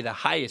need to be the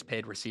highest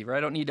paid receiver. I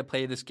don't need to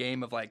play this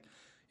game of like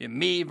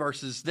me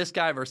versus this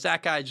guy versus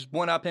that guy. Just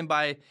one up him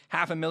by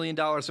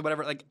 $500,000 or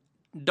whatever. Like,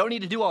 don't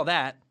need to do all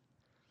that.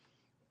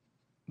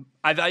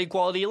 I value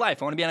quality of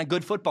life. I want to be on a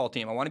good football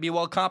team. I want to be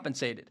well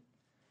compensated.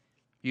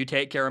 You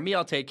take care of me,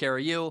 I'll take care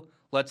of you.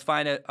 Let's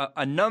find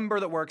a number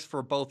that works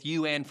for both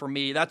you and for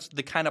me. That's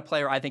the kind of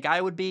player I think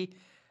I would be.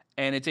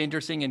 And it's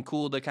interesting and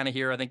cool to kind of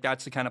hear. I think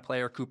that's the kind of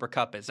player Cooper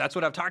Kupp is. That's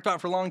what I've talked about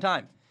for a long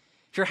time.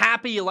 If you're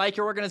happy, you like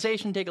your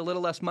organization, take a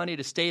little less money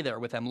to stay there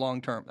with them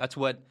long term. That's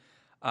what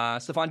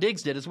Stephon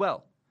Diggs did as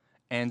well.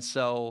 And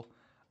so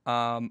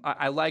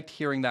I liked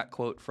hearing that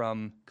quote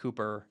from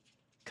Cooper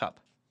Kupp.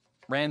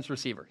 Rams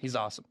receiver. He's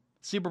awesome.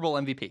 Super Bowl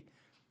MVP.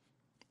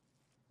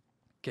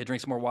 Okay,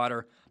 drink some more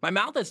water. My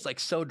mouth is like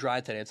so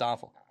dry today. It's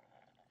awful.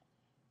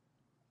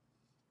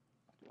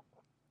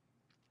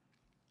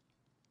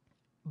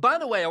 By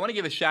the way, I want to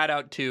give a shout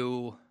out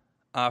to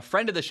a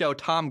friend of the show,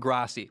 Tom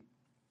Grossi.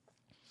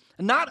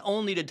 Not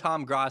only did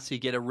Tom Grossi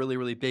get a really,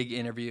 really big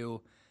interview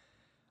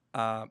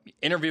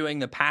interviewing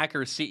the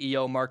Packers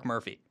CEO, Mark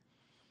Murphy.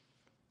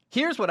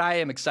 Here's what I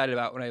am excited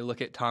about when I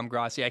look at Tom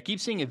Grossi. I keep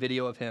seeing a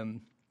video of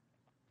him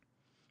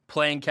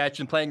playing catch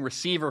and playing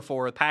receiver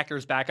for the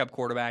Packers backup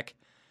quarterback,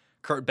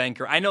 Kurt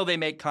Benker. I know they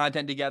make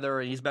content together,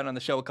 and he's been on the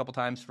show a couple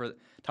times for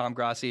Tom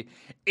Grossi.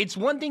 It's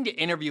one thing to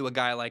interview a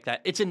guy like that.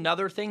 It's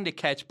another thing to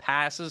catch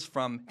passes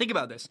from, think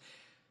about this.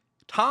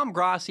 Tom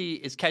Grossi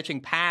is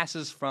catching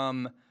passes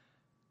from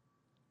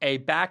a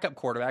backup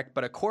quarterback,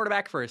 but a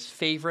quarterback for his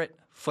favorite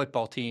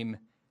football team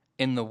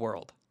in the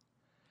world.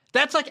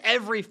 That's like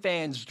every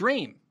fan's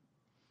dream,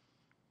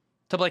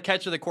 to play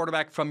catch with a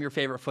quarterback from your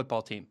favorite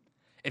football team.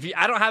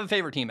 I don't have a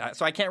favorite team,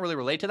 so I can't really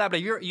relate to that.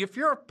 But if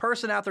you're a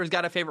person out there who's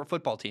got a favorite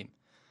football team,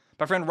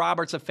 my friend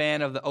Robert's a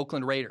fan of the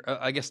Oakland Raiders.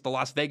 I guess the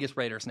Las Vegas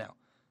Raiders now.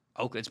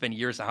 Oakland. It's been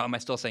years now. How am I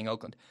still saying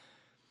Oakland?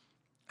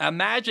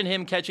 Imagine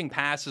him catching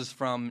passes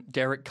from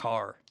Derek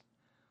Carr,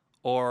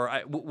 or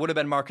would have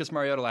been Marcus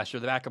Mariota last year,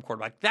 the backup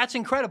quarterback. That's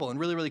incredible and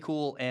really, really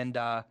cool, and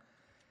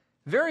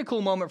very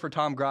cool moment for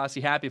Tom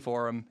Grossi. Happy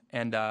for him,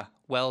 and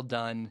well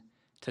done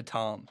to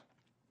Tom.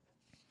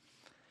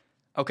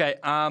 Okay,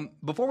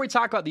 before we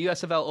talk about the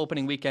USFL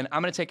opening weekend,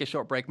 I'm going to take a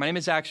short break. My name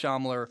is Zach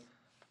Schaumler.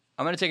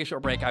 I'm going to take a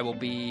short break. I will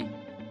be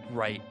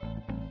right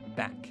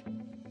back.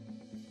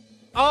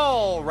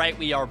 All right,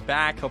 we are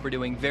back. Hope we're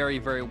doing very,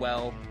 very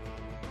well.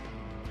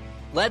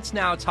 Let's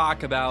now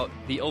talk about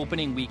the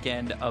opening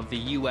weekend of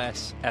the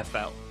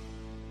USFL.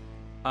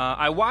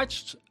 I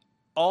watched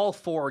all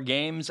 4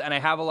 games, and I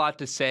have a lot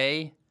to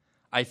say,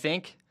 I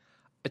think.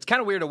 It's kind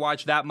of weird to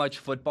watch that much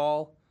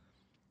football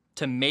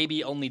to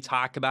maybe only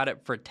talk about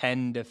it for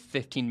 10 to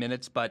 15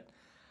 minutes, but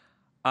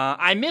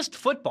I missed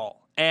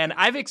football, and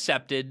I've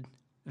accepted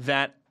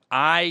that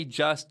I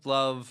just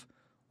love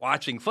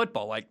watching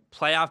football. Like,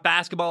 playoff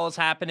basketball is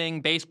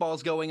happening, baseball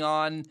is going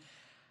on.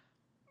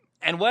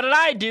 And what did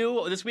I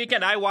do this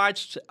weekend? I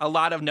watched a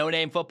lot of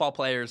no-name football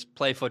players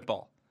play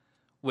football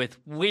with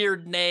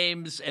weird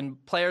names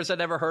and players I'd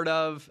never heard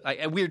of.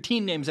 Weird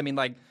team names. I mean,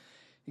 like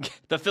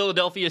the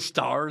Philadelphia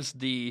Stars,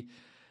 the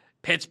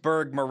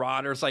Pittsburgh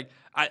Marauders,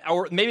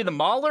 or maybe the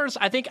Maulers.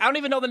 I don't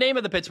even know the name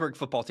of the Pittsburgh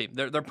football team.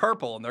 They're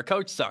purple and their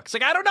coach sucks. I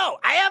don't know.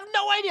 I have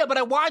no idea, but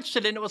I watched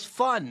it and it was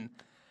fun.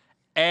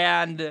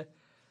 And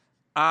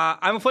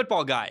I'm a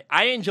football guy.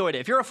 I enjoyed it.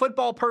 If you're a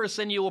football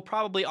person, you will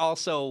probably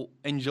also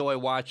enjoy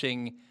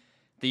watching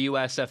the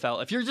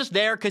USFL. If you're just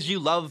there because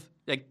you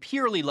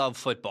purely love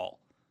football,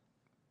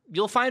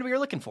 you'll find what you're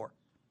looking for.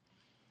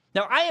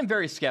 Now, I am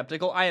very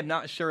skeptical. I am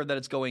not sure that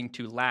it's going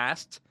to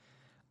last.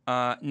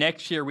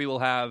 Next year, we will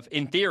have,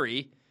 in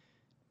theory,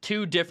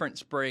 2 different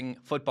spring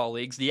football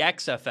leagues, the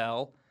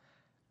XFL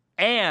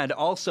and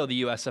also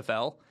the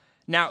USFL.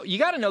 Now, you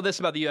got to know this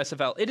about the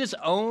USFL. It is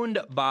owned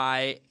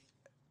by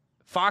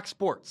Fox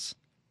Sports.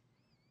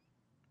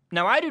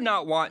 Now, I do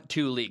not want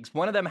 2 leagues.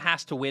 One of them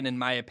has to win, in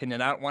my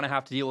opinion. I don't want to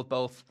have to deal with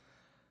both.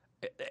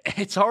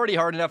 It's already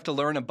hard enough to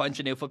learn a bunch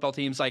of new football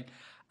teams.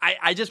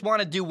 I just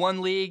want to do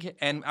one league,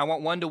 and I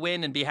want one to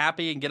win and be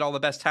happy and get all the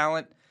best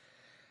talent.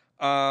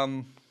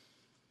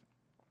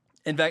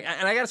 In fact,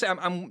 and I got to say,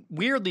 I'm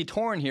weirdly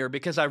torn here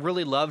because I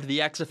really loved the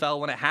XFL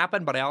when it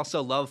happened, but I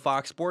also love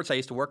Fox Sports. I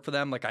used to work for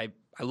them. I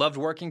loved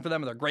working for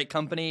them. They're a great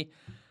company.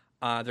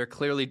 They're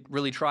clearly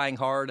really trying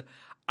hard.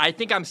 I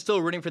think I'm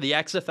still rooting for the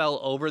XFL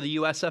over the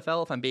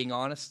USFL, if I'm being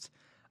honest.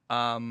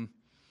 Now,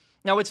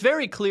 it's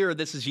very clear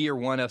this is year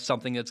 1 of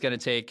something that's going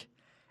to take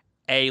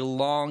a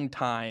long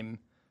time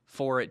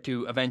for it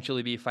to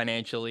eventually be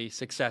financially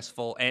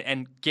successful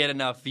and get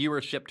enough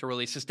viewership to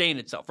really sustain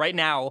itself. Right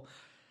now,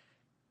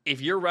 if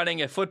you're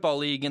running a football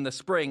league in the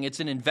spring, it's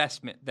an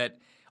investment that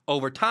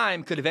over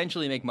time could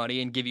eventually make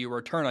money and give you a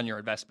return on your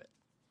investment.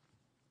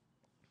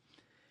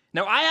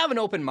 Now, I have an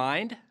open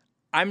mind.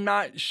 I'm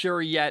not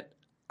sure yet.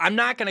 I'm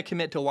not going to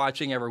commit to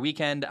watching every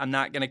weekend. I'm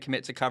not going to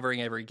commit to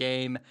covering every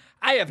game.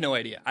 I have no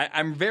idea.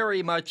 I'm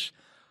very much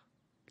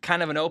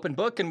kind of an open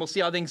book, and we'll see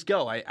how things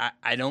go.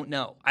 I don't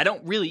know. I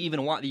don't really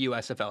even want the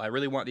USFL. I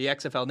really want the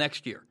XFL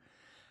next year.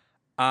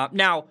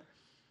 Now,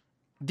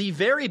 the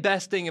very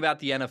best thing about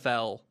the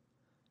NFL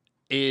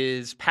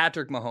is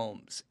Patrick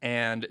Mahomes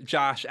and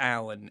Josh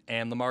Allen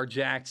and Lamar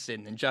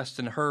Jackson and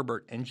Justin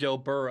Herbert and Joe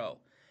Burrow.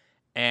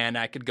 And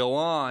I could go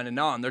on and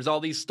on. There's all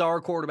these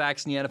star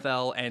quarterbacks in the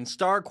NFL, and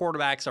star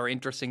quarterbacks are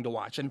interesting to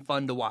watch and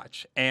fun to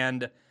watch.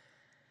 And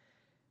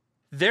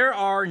there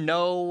are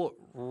no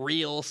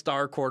real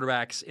star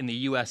quarterbacks in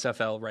the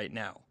USFL right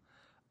now.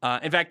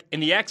 In fact,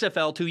 in the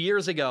XFL 2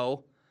 years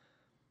ago,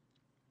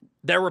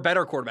 there were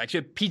better quarterbacks.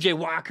 You had P.J.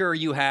 Walker,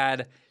 you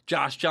had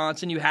Josh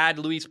Johnson, you had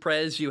Luis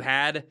Perez, you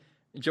had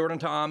Jordan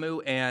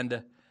Ta'amu,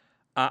 and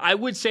I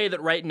would say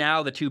that right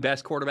now the 2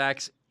 best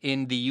quarterbacks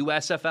in the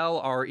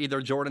USFL are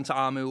either Jordan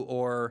Ta'amu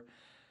or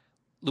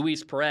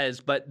Luis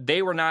Perez, but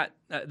they were not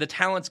the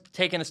talent's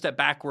taken a step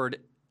backward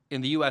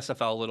in the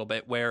USFL a little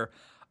bit, where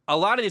a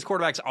lot of these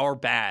quarterbacks are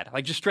bad.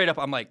 Just straight up,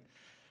 I'm like,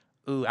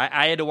 ooh,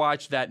 I had to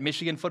watch that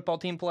Michigan football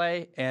team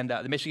play and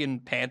the Michigan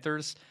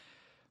Panthers.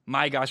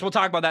 My gosh, we'll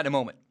talk about that in a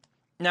moment.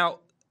 Now,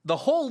 the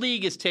whole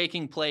league is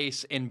taking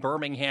place in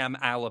Birmingham,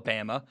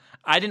 Alabama.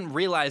 I didn't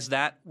realize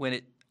that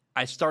when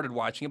I started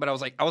watching it, but I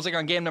was like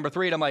on game number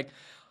 3, and I'm like,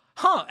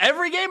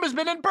 every game has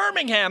been in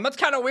Birmingham. That's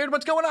kind of weird.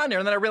 What's going on there?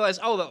 And then I realized,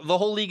 the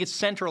whole league is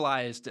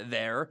centralized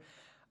there.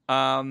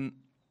 And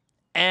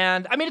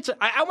I mean,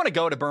 I want to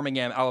go to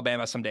Birmingham,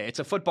 Alabama someday. It's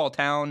a football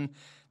town.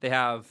 They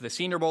have the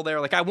Senior Bowl there.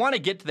 I want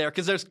to get there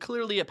because there's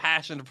clearly a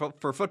passion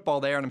for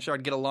football there, and I'm sure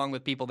I'd get along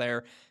with people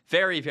there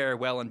very, very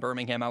well in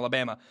Birmingham,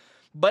 Alabama.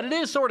 But it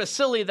is sort of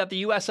silly that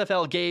the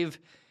USFL gave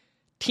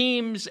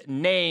teams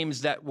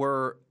names that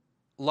were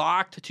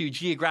locked to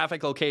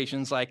geographic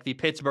locations like the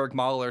Pittsburgh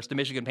Maulers, the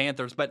Michigan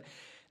Panthers, but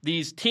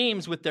these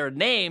teams with their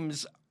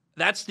names,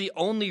 that's the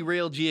only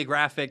real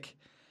geographic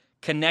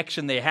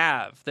connection they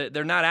have.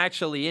 They're not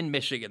actually in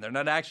Michigan. They're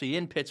not actually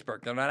in Pittsburgh.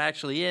 They're not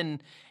actually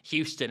in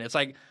Houston. It's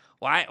like,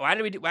 why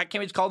can't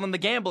we just call them the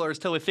Gamblers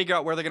till we figure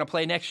out where they're going to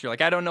play next year?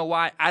 I don't know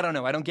why. I don't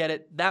know. I don't get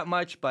it that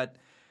much, but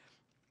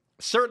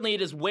certainly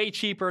it is way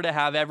cheaper to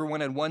have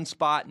everyone in one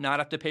spot, not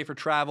have to pay for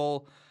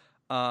travel,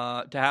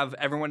 to have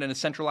everyone in a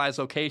centralized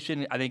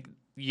location. I think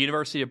the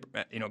University of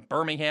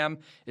Birmingham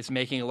is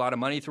making a lot of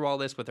money through all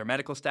this with their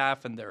medical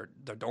staff and their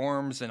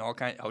dorms and all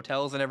kinds of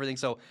hotels and everything.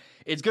 So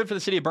it's good for the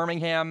city of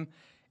Birmingham.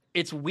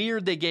 it's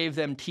weird they gave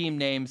them team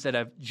names that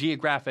have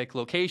geographic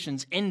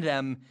locations in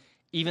them,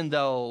 even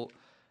though,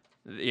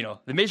 the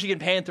Michigan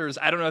Panthers,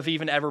 I don't know if you've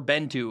even ever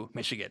been to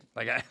Michigan.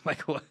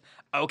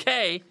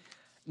 Okay.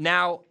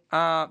 Now,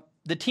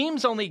 the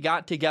teams only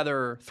got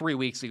together 3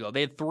 weeks ago.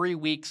 They had 3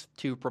 weeks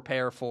to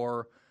prepare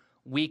for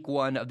week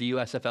 1 of the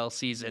USFL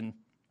season.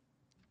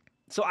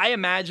 So I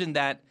imagine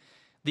that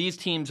these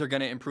teams are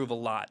going to improve a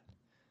lot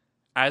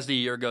as the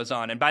year goes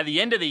on. And by the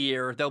end of the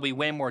year, they'll be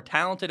way more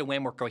talented and way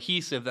more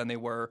cohesive than they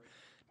were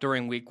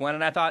during week 1.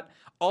 And I thought,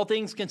 all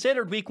things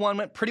considered, week 1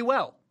 went pretty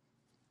well.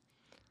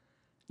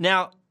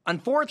 Now,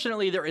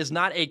 unfortunately, there is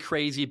not a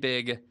crazy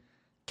big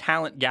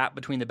talent gap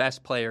between the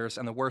best players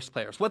and the worst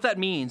players. What that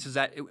means is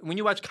that when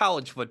you watch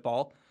college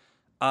football,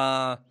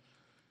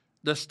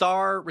 the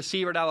star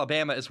receiver at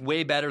Alabama is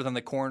way better than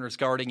the corners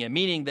guarding him,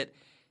 meaning that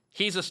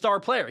he's a star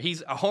player.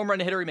 He's a home run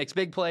hitter. He makes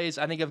big plays.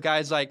 I think of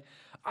guys like,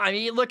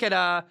 look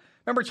at,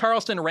 remember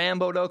Charleston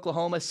Rambo at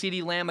Oklahoma,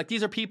 CeeDee Lamb? Like,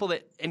 these are people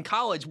that in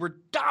college were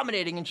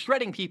dominating and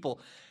shredding people.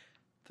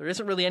 There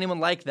isn't really anyone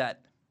like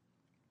that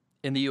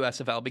in the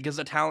USFL because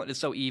the talent is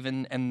so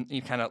even and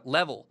kind of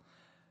level.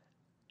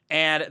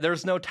 And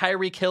there's no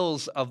Tyreek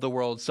Hills of the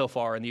world so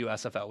far in the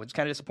USFL, which is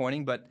kind of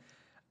disappointing, but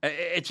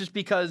it's just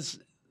because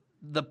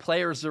the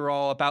players are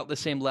all about the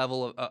same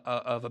level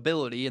of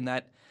ability, and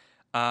that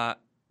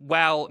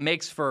while it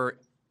makes for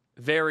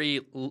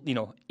very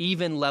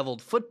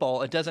even-leveled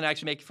football, it doesn't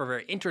actually make for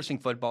very interesting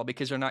football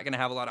because you're not going to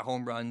have a lot of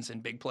home runs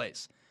and big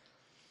plays.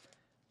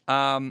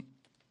 Now,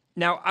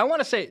 I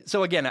want to say,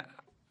 so again,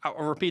 I'll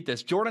repeat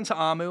this. Jordan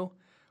Ta'amu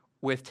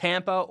with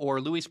Tampa or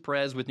Luis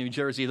Perez with New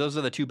Jersey, those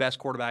are the two best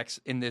quarterbacks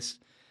in this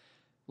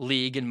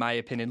league, in my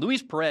opinion.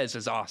 Luis Perez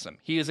is awesome.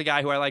 He is a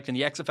guy who I liked in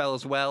the XFL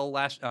as well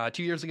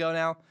 2 years ago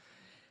now.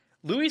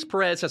 Luis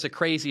Perez has a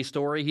crazy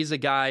story. He's a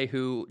guy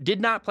who did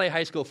not play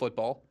high school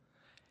football.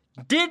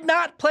 Did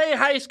not play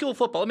high school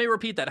football. Let me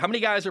repeat that. How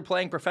many guys are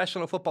playing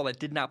professional football that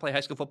did not play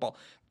high school football?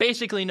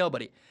 Basically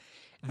nobody.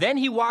 Then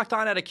he walked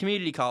on at a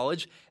community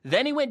college.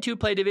 Then he went to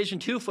play Division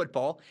II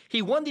football.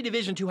 He won the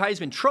Division II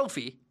Heisman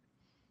Trophy.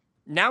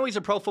 Now he's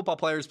a pro football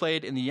player who's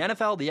played in the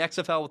NFL, the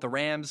XFL with the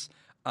Rams,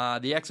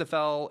 the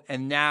XFL,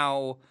 and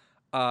now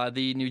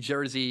the New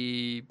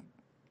Jersey,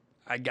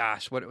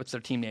 what's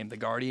their team name? The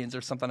Guardians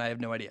or something? I have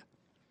no idea.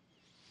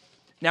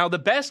 Now, the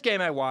best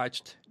game I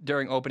watched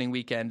during opening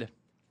weekend,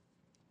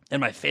 and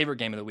my favorite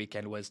game of the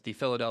weekend, was the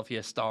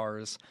Philadelphia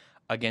Stars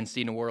against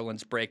the New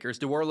Orleans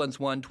Breakers. New Orleans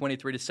won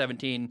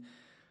 23-17,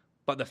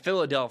 but the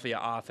Philadelphia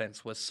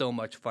offense was so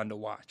much fun to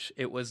watch.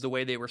 It was the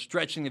way they were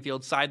stretching the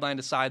field sideline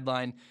to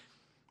sideline.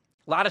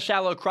 A lot of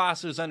shallow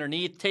crossers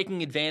underneath,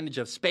 taking advantage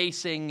of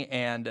spacing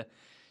and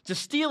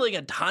just stealing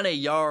a ton of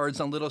yards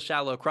on little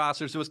shallow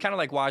crossers. It was kind of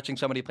like watching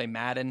somebody play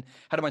Madden.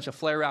 Had a bunch of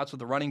flare routes with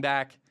the running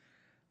back.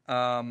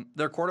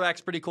 Their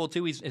quarterback's pretty cool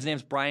too. His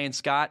name's Brian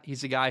Scott.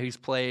 He's a guy who's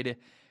played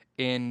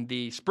in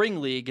the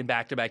spring league in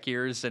back-to-back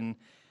years and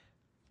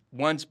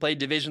once played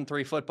Division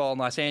III football in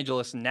Los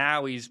Angeles. And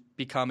now he's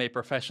become a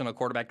professional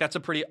quarterback. That's a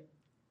pretty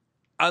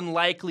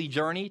unlikely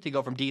journey to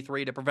go from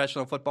D3 to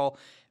professional football.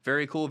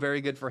 Very cool,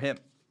 very good for him.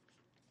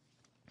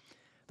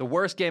 The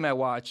worst game I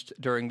watched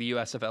during the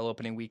USFL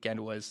opening weekend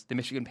was the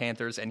Michigan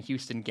Panthers and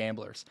Houston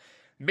Gamblers.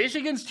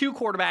 Michigan's two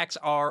quarterbacks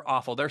are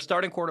awful. Their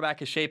starting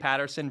quarterback is Shea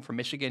Patterson from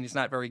Michigan. He's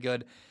not very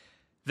good.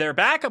 Their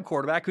backup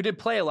quarterback, who did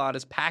play a lot,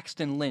 is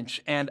Paxton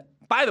Lynch. And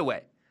by the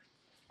way,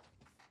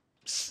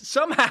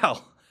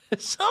 somehow,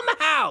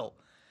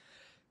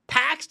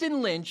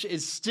 Paxton Lynch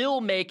is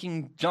still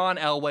making John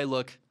Elway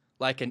look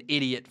like an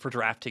idiot for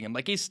drafting him.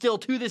 Like, he's still,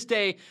 to this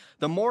day,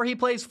 the more he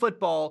plays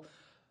football,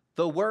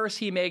 the worse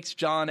he makes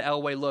John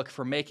Elway look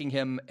for making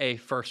him a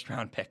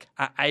first-round pick.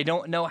 I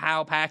don't know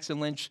how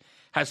Paxton Lynch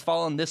has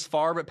fallen this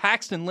far, but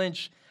Paxton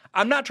Lynch,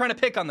 I'm not trying to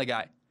pick on the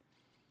guy,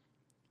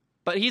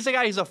 but he's a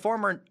guy who's a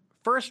former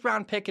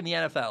first-round pick in the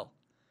NFL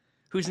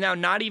who's now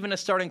not even a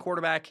starting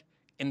quarterback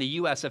in the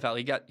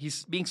USFL.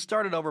 He's being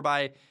started over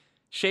by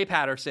Shea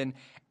Patterson,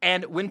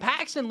 and when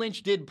Paxton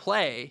Lynch did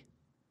play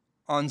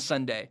on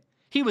Sunday,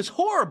 he was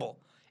horrible.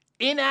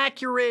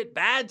 Inaccurate,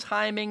 bad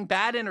timing,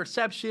 bad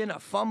interception, a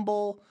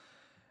fumble.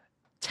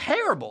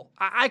 Terrible.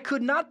 I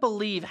could not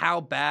believe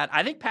how bad.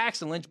 I think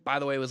Paxton Lynch, by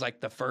the way, was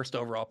like the first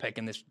overall pick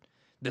in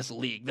this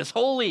league, this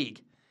whole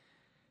league.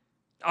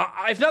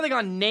 If nothing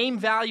on name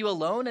value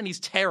alone, and he's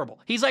terrible.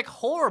 He's like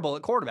horrible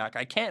at quarterback.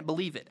 I can't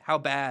believe it. How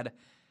bad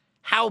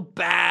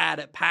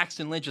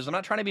Paxton Lynch is. I'm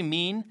not trying to be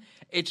mean.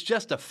 It's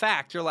just a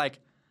fact. You're like,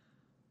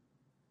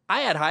 I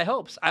had high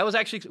hopes. I was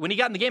actually, when he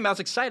got in the game, I was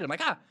excited. I'm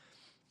like,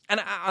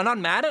 And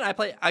on Madden, I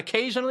play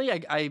occasionally.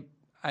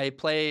 I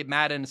play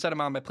Madden instead of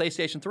on my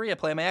PlayStation 3. I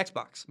play on my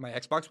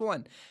Xbox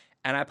One,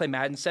 and I play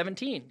Madden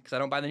 17 because I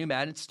don't buy the new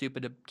Madden. It's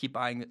stupid to keep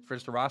buying it for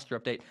just a roster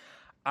update.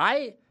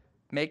 I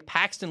make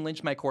Paxton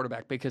Lynch my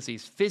quarterback because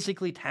he's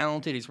physically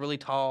talented. He's really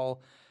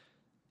tall.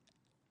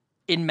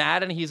 In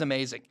Madden, he's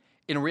amazing.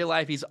 In real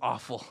life, he's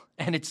awful,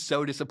 and it's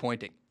so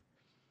disappointing.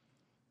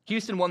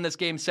 Houston won this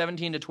game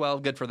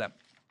 17-12. Good for them.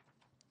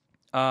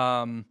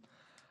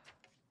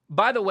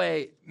 By the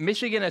way,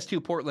 Michigan has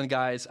 2 Portland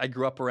guys I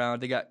grew up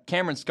around. They got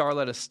Cameron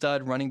Scarlett, a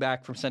stud running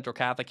back from Central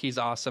Catholic. He's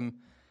awesome.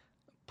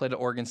 Played at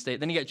Oregon State.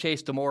 Then you got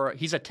Chase Demora.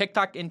 He's a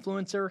TikTok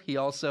influencer. He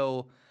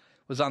also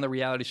was on the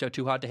reality show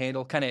Too Hot to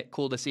Handle. Kind of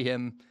cool to see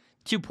him.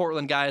 2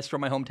 Portland guys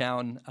from my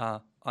hometown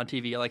on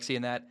TV. I like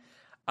seeing that.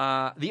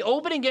 The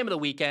opening game of the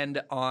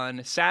weekend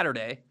on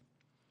Saturday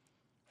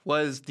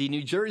was the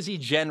New Jersey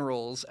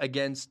Generals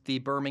against the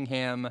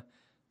Birmingham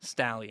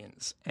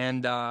Stallions.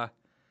 And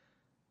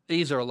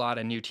these are a lot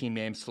of new team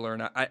names to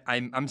learn.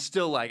 I'm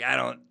still like, I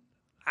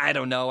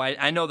don't know.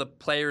 I know the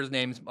players'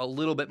 names a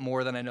little bit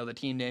more than I know the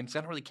team names. I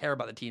don't really care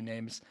about the team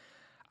names.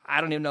 I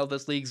don't even know if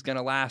this league's going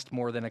to last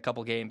more than a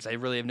couple games. I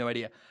really have no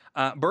idea.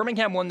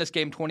 Birmingham won this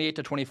game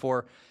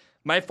 28-24.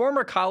 My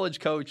former college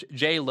coach,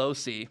 Jay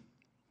Losi,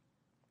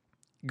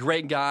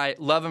 great guy.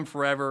 Love him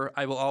forever.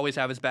 I will always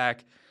have his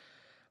back.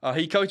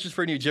 He coaches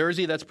for New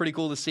Jersey. That's pretty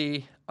cool to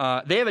see.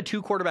 They have a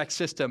 2-quarterback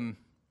system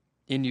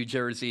in New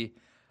Jersey.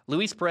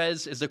 Luis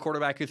Perez is the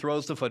quarterback who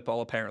throws the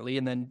football, apparently,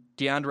 and then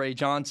DeAndre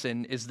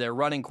Johnson is their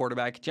running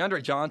quarterback.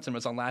 DeAndre Johnson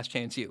was on Last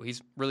Chance U.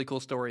 He's a really cool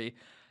story.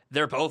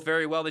 They're both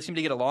very well. They seem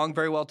to get along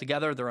very well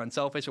together. They're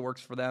unselfish. It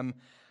works for them.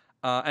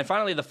 And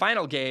finally, the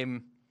final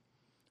game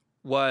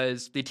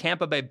was the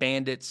Tampa Bay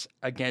Bandits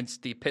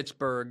against the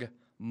Pittsburgh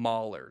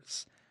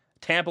Maulers.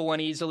 Tampa won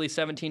easily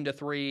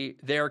 17-3.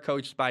 They're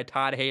coached by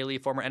Todd Haley,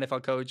 former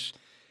NFL coach,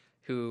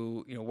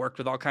 who worked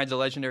with all kinds of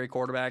legendary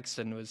quarterbacks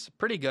and was a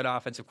pretty good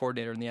offensive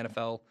coordinator in the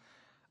NFL.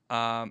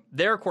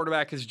 Their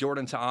quarterback is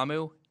Jordan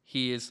Ta'amu.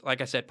 He is,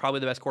 like I said, probably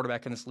the best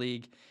quarterback in this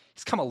league.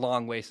 He's come a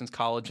long way since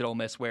college at Ole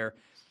Miss, where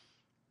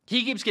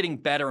he keeps getting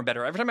better and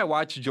better. Every time I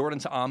watch Jordan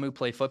Ta'amu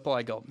play football,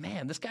 I go,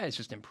 man, this guy is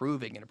just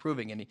improving and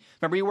improving. And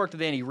remember, he worked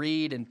with Andy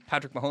Reid and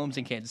Patrick Mahomes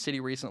in Kansas City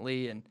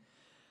recently. And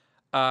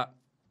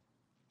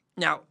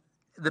now,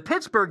 the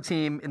Pittsburgh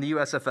team in the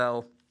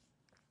USFL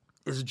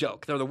is a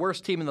joke. They're the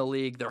worst team in the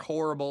league. They're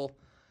horrible.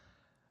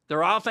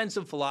 Their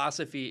offensive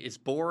philosophy is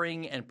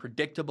boring and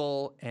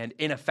predictable and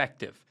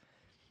ineffective.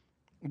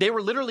 They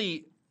were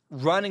literally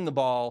running the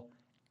ball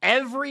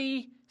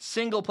every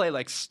single play,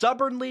 like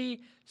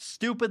stubbornly,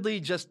 stupidly,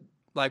 just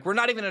like, we're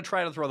not even going to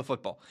try to throw the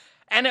football.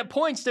 And at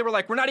points, they were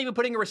like, we're not even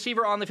putting a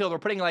receiver on the field. We're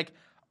putting like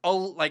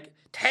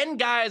 10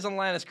 guys on the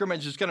line of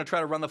scrimmage just going to try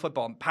to run the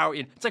football and power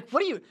in. It's like,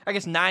 what are you, I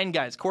guess 9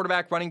 guys,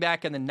 quarterback, running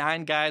back, and then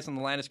 9 guys on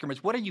the line of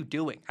scrimmage. What are you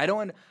doing? I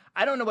don't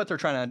know what they're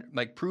trying to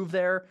like prove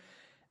there.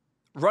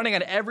 Running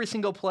on every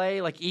single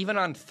play, like even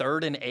on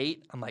 3rd and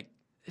 8, I'm like,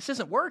 this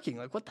isn't working.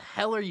 Like, what the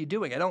hell are you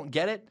doing? I don't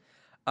get it.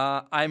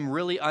 I'm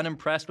really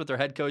unimpressed with their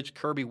head coach,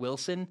 Kirby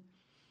Wilson.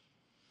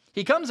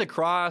 He comes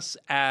across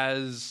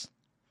as,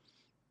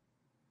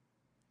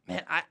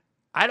 man,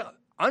 I don't,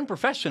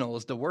 unprofessional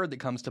is the word that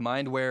comes to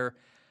mind, where,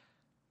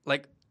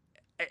 like,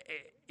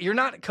 you're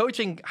not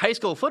coaching high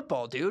school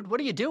football, dude. What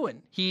are you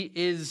doing? He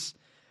is,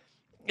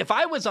 if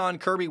I was on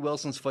Kirby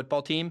Wilson's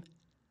football team,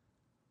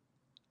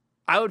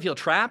 I would feel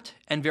trapped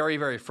and very,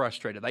 very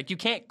frustrated. Like, you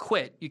can't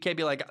quit. You can't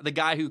be like the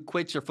guy who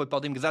quits your football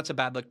team, because that's a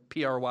bad look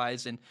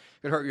PR-wise and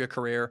it could hurt your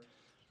career.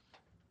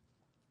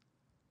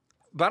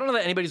 But I don't know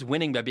that anybody's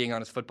winning by being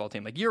on his football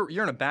team. Like, you're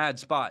in a bad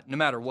spot no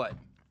matter what.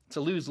 It's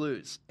a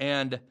lose-lose.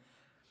 And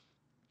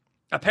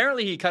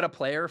apparently he cut a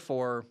player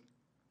for,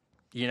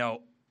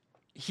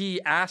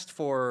 he asked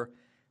for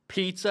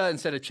pizza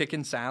instead of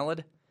chicken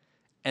salad,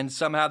 and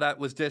somehow that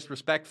was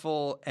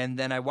disrespectful. And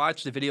then I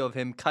watched the video of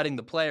him cutting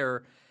the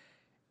player.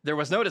 There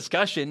was no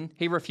discussion.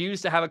 He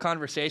refused to have a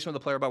conversation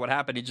with the player about what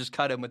happened. He just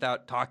cut him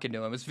without talking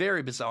to him. It's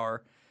very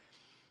bizarre.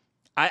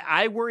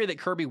 I worry that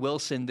Kirby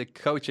Wilson, the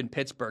coach in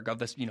Pittsburgh of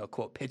this,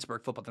 quote,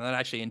 Pittsburgh football team, not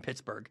actually in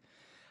Pittsburgh,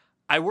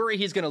 I worry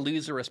he's going to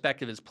lose the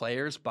respect of his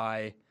players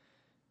by,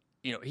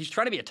 he's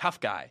trying to be a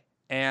tough guy,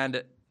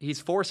 and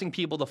he's forcing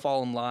people to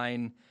fall in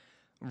line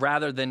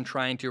rather than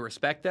trying to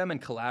respect them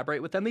and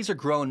collaborate with them. These are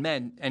grown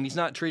men, and he's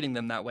not treating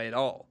them that way at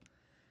all.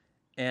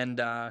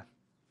 And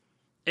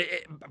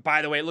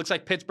by the way, it looks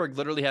like Pittsburgh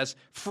literally has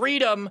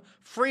freedom,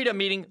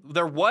 meaning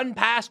their one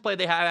pass play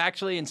they have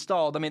actually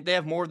installed. I mean, they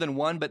have more than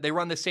one, but they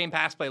run the same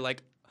pass play.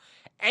 Like,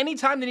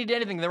 anytime they need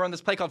anything, they run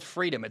this play called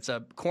freedom. It's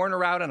a corner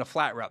route and a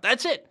flat route.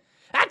 That's it.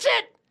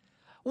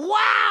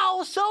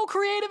 Wow, so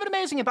creative and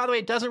amazing. And by the way,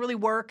 it doesn't really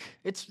work.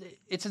 It's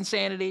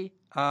insanity.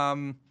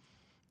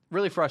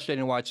 Really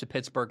frustrating to watch the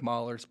Pittsburgh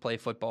Maulers play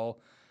football.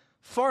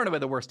 Far and away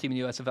the worst team in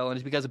the USFL, and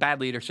it's because of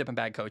bad leadership and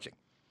bad coaching.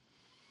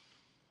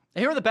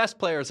 Here are the best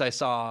players I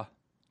saw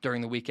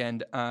during the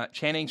weekend.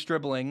 Channing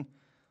Stribling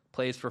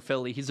plays for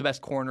Philly. He's the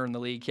best corner in the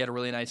league. He had a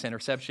really nice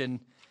interception.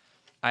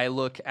 I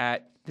look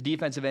at the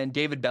defensive end.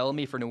 David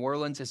Bellamy for New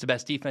Orleans is the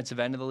best defensive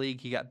end in the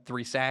league. He got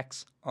 3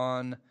 sacks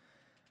on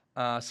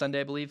Sunday,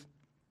 I believe.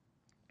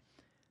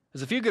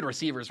 There's a few good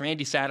receivers.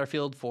 Randy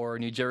Satterfield for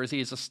New Jersey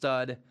is a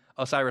stud.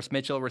 Osiris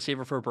Mitchell,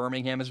 receiver for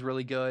Birmingham, is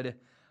really good.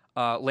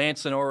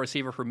 Lance Sonora,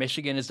 receiver for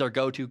Michigan, is their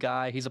go-to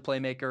guy. He's a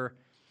playmaker.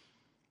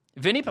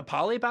 Vinny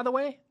Papale, by the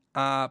way,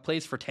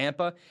 plays for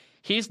Tampa.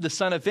 He's the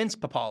son of Vince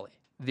Papale,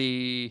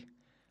 the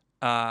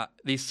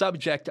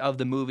subject of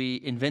the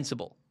movie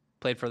Invincible.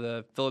 Played for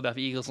the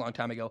Philadelphia Eagles a long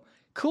time ago.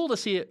 Cool to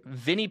see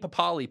Vinny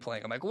Papali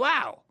playing. I'm like,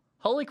 wow,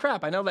 holy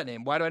crap, I know that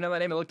name. Why do I know that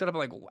name? I looked it up. I'm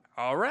like,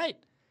 all right.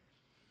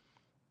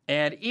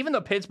 And even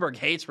though Pittsburgh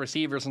hates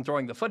receivers and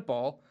throwing the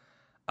football,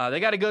 they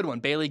got a good one,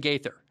 Bailey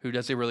Gaither, who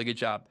does a really good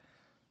job.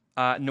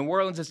 New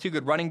Orleans has 2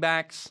 good running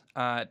backs,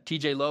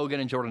 TJ Logan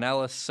and Jordan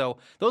Ellis. So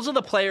those are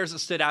the players that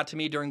stood out to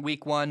me during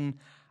week 1.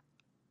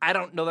 I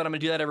don't know that I'm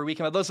going to do that every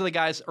weekend, but those are the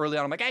guys early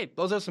on. I'm like, hey,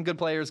 those are some good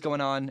players going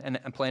on and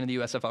playing in the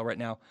USFL right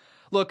now.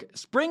 Look,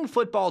 spring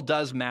football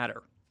does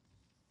matter.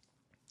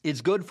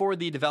 It's good for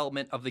the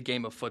development of the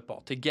game of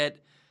football to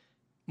get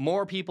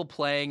more people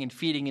playing and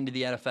feeding into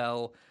the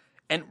NFL.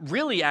 And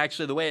really,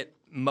 actually, the way it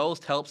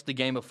most helps the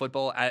game of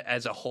football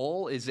as a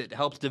whole is it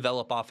helps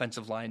develop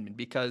offensive linemen,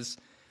 because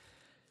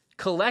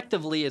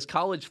collectively, as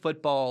college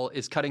football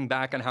is cutting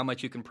back on how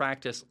much you can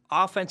practice,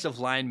 offensive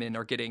linemen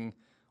are getting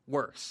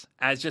worse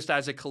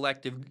as a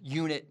collective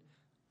unit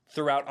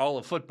throughout all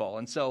of football.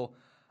 And so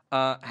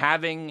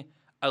having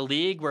a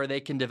league where they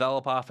can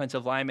develop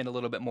offensive linemen a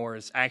little bit more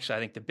is actually, I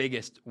think, the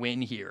biggest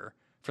win here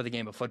for the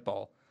game of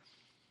football.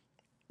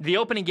 The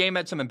opening game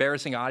had some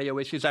embarrassing audio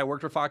issues. I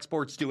worked for Fox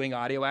Sports doing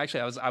audio,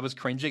 actually. I was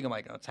cringing. I'm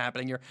like, oh, what's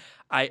happening here?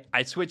 I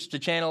switched the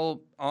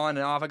channel on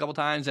and off a couple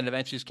times and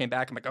eventually just came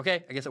back. I'm like,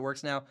 okay, I guess it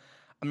works now.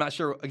 I'm not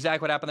sure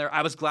exactly what happened there.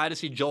 I was glad to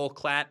see Joel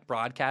Klatt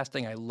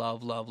broadcasting. I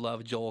love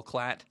Joel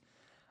Klatt.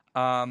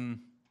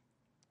 I'm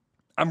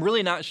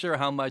really not sure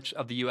how much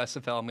of the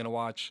USFL I'm going to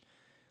watch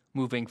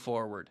moving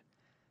forward.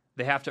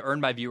 They have to earn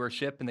my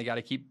viewership, and they got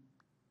to keep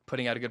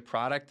putting out a good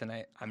product, and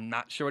I'm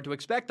not sure what to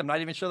expect. I'm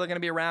not even sure they're going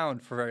to be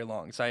around for very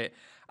long. So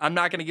I'm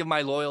not going to give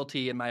my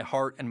loyalty and my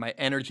heart and my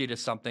energy to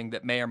something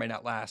that may or may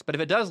not last. But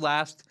if it does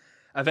last,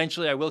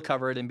 eventually I will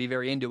cover it and be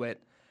very into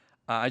it.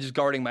 I'm just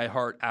guarding my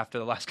heart after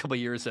the last couple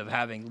of years of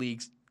having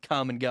leagues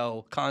come and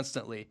go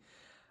constantly.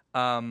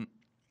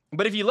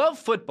 But if you love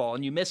football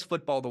and you miss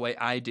football the way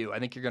I do, I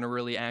think you're going to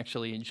really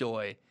actually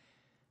enjoy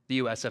the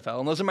USFL.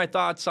 And those are my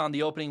thoughts on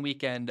the opening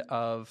weekend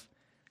of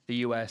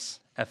the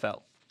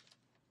USFL.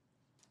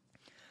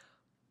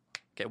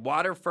 Okay,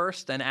 water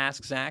first, then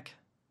ask Zach.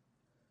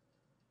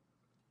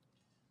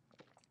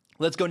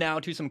 Let's go now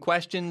to some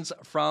questions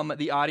from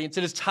the audience.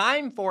 It is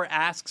time for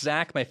Ask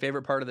Zach, my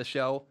favorite part of the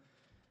show.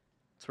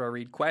 That's where I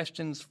read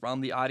questions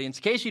from the audience.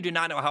 In case you do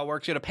not know how it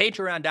works, go to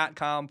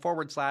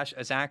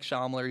patreon.com/Zach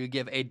Schaumler. You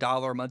give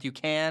 $1 a month. You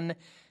can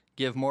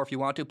give more if you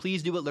want to.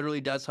 Please do. It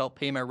literally does help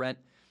pay my rent.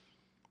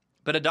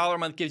 But $1 a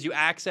month gives you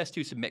access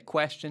to submit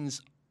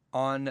questions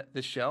on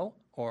the show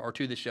or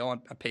to the show on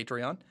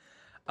Patreon.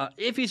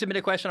 If you submit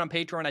a question on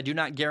Patreon, I do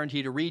not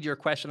guarantee to read your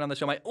question on the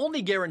show. My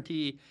only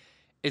guarantee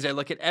is I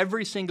look at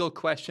every single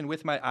question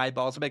with my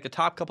eyeballs. I make the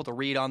top couple to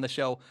read on the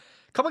show.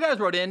 A couple guys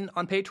wrote in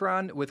on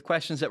Patreon with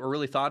questions that were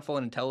really thoughtful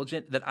and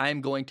intelligent that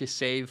I'm going to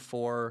save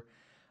for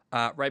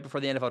right before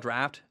the NFL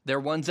draft. They're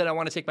ones that I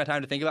want to take my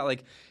time to think about,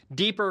 like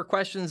deeper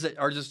questions that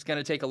are just going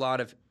to take a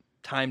lot of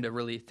time to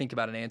really think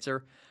about and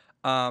answer.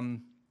 Now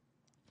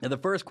the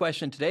first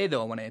question today,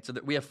 though, I want to answer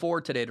that we have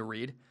 4 today to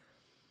read.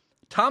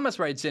 Thomas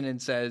writes in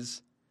and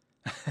says,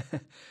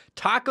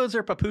 tacos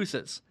or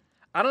pupusas?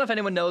 I don't know if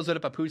anyone knows what a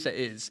pupusa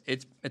is.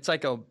 It's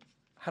like a,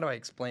 how do I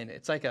explain it?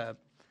 It's like a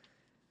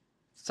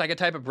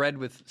type of bread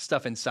with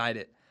stuff inside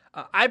it.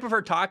 I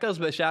prefer tacos,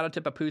 but shout out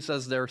to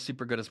pupusas. They're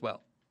super good as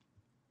well.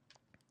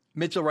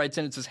 Mitchell writes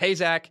in and says, hey,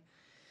 Zach.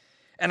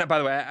 And by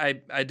the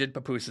way, I did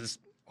pupusas.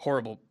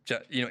 Horrible,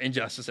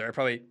 injustice there. I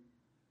probably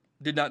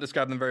did not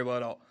describe them very well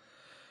at all.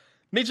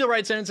 Mitchell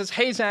writes in and says,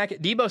 hey, Zach,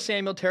 Deebo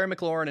Samuel, Terry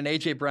McLaurin, and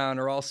A.J. Brown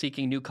are all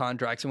seeking new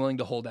contracts and willing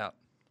to hold out.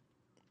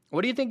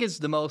 Who do you think is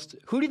the most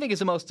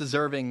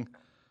deserving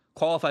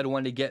qualified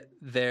one to get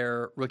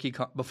their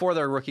before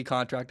their rookie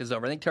contract is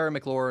over? I think Terry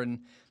McLaurin,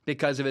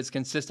 because of his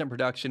consistent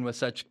production with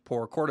such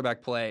poor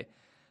quarterback play.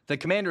 The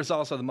Commanders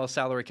also the most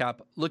salary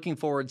cap. Looking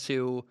forward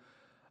to,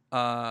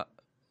 okay,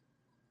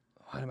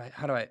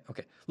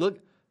 look,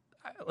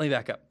 let me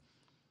back up.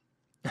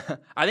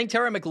 I think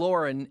Terry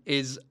McLaurin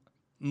is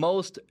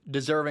most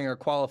deserving or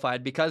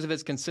qualified because of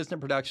his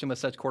consistent production with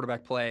such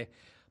quarterback play.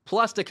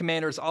 Plus, the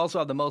Commanders also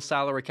have the most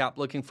salary cap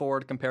looking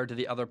forward compared to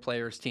the other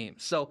players'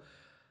 teams. So,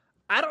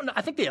 I don't know.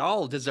 I think they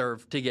all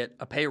deserve to get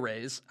a pay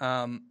raise.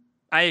 I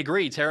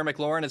agree. Terry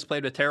McLaurin has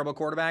played with terrible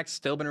quarterbacks,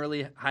 still been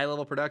really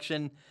high-level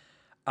production.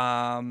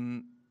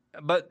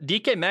 But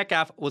DK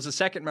Metcalf was a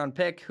second-round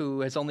pick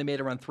who has only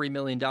made around $3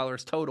 million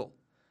total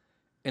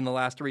in the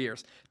last 3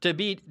 years. To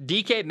beat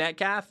DK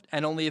Metcalf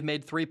and only have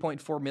made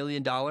 $3.4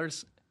 million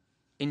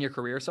in your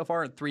career so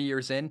far, 3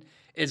 years in,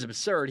 is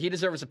absurd. He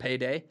deserves a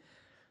payday.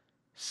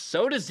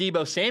 So does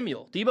Deebo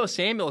Samuel. Deebo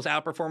Samuel is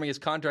outperforming his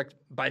contract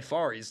by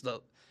far. He's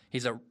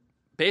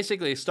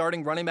basically a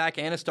starting running back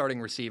and a starting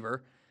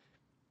receiver,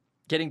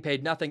 getting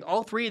paid nothing.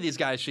 All 3 of these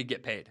guys should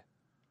get paid.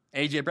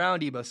 A.J. Brown,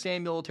 Deebo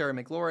Samuel, Terry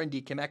McLaurin,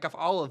 DK Metcalf,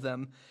 all of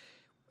them.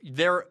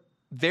 They're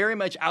very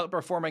much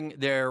outperforming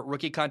their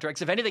rookie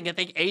contracts. If anything, I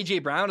think A.J.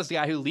 Brown is the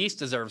guy who least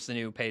deserves the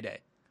new payday.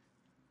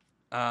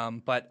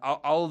 But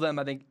all of them,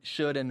 I think,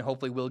 should and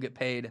hopefully will get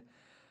paid.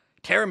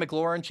 Terry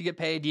McLaurin should get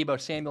paid. Deebo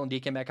Samuel and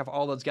DK Metcalf,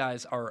 all those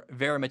guys are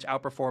very much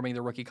outperforming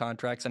their rookie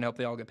contracts, and I hope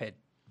they all get paid.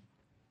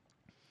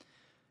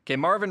 Okay,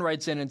 Marvin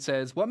writes in and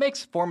says, what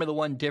makes Formula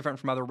One different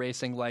from other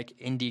racing like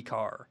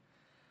IndyCar?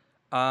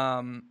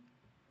 Formula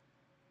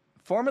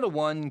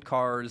One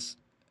cars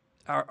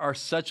are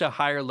such a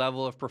higher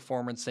level of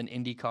performance than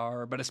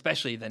IndyCar, but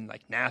especially than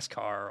like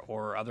NASCAR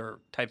or other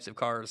types of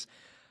cars.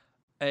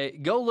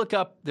 Go look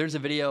up, there's a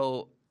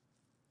video,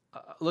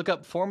 look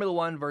up Formula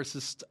One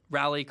versus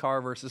rally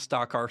car versus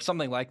stock car,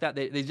 something like that.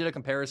 They did a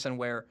comparison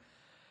where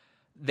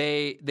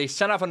they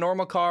sent off a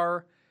normal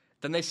car,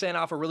 then they sent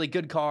off a really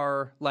good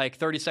car like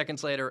 30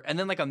 seconds later, and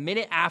then like a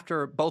minute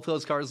after both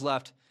those cars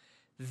left,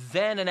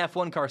 then an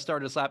F1 car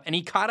started his lap, and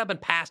he caught up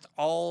and passed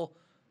all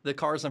the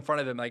cars in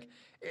front of him. Like,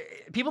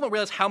 people don't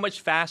realize how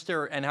much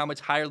faster and how much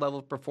higher level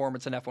of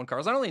performance in F1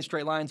 cars, not only in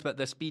straight lines, but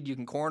the speed you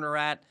can corner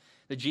at,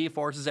 the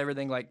G-forces,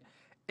 everything. Like,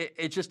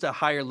 it's just a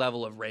higher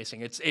level of racing.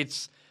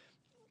 It's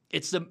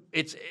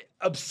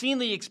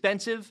obscenely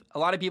expensive. A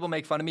lot of people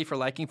make fun of me for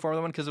liking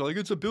Formula One because they're like,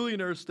 it's a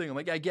billionaire's thing. I'm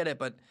like, I get it,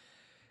 but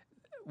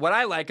what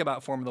I like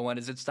about Formula One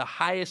is it's the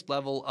highest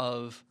level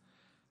of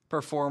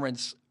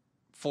performance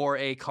for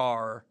a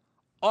car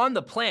on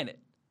the planet,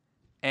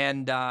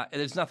 and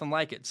there's nothing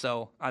like it.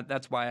 So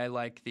that's why I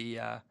like the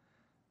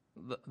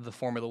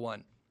Formula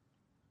One.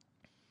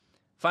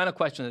 Final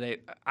question of the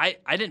day.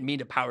 I didn't mean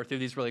to power through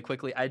these really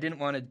quickly. I didn't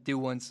want to do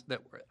ones that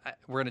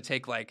we're going to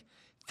take like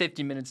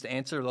 50 minutes to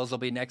answer. Those will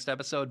be next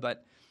episode.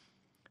 But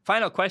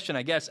final question,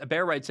 I guess. A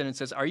bear writes in and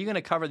says, are you going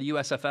to cover the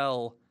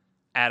USFL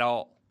at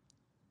all?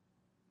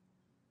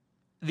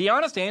 The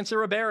honest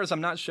answer, a bear, is I'm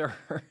not sure.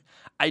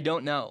 I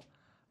don't know.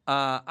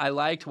 I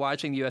liked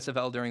watching the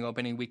USFL during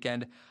opening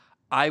weekend.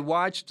 I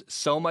watched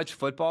so much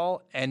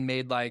football and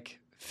made like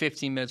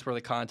 15 minutes worth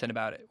of content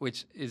about it,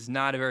 which is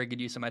not a very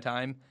good use of my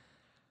time.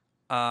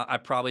 I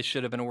probably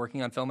should have been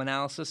working on film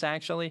analysis,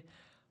 actually.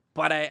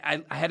 But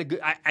I had a good.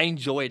 I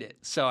enjoyed it.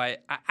 So I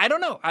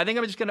don't know. I think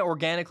I'm just going to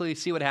organically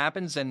see what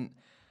happens, and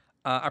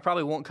I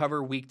probably won't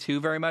cover week 2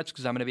 very much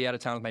because I'm going to be out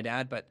of town with my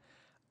dad. But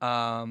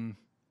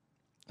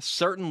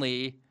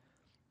certainly,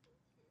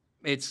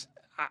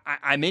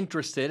 I'm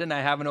interested, and I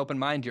have an open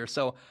mind here.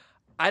 So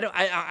I don't know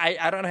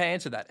how to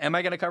answer that. Am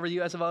I going to cover the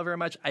USFL very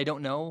much? I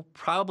don't know.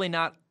 Probably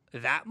not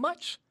that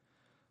much.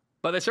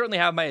 But they certainly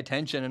have my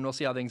attention, and we'll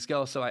see how things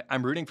go. So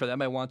I'm rooting for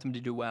them. I want them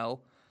to do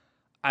well.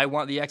 I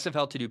want the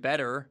XFL to do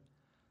better.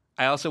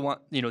 I also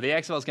want, the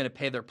XFL is going to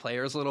pay their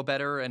players a little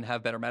better and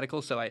have better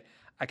medical. So I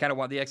kind of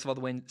want the XFL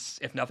to win,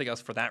 if nothing else,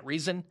 for that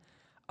reason.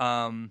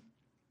 But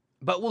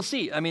we'll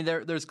see. I mean,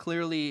 there's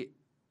clearly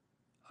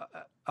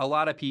a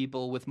lot of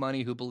people with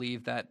money who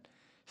believe that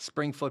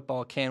spring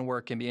football can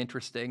work and be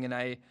interesting.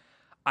 And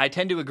I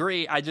tend to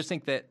agree. I just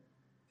think that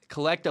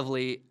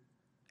collectively,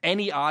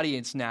 any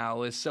audience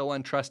now is so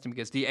untrusting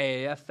because the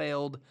AAF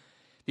failed.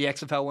 The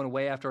XFL went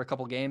away after a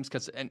couple games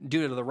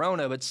due to the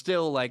Rona, but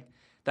still, like,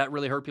 that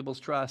really hurt people's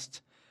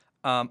trust.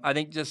 I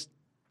think just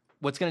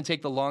what's going to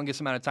take the longest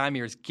amount of time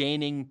here is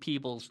gaining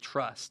people's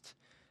trust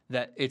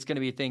that it's going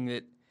to be a thing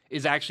that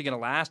is actually going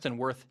to last and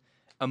worth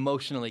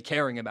emotionally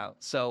caring about.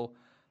 So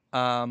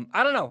I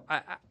don't know.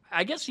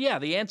 I guess, yeah,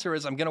 the answer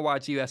is I'm going to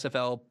watch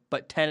USFL,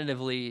 but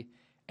tentatively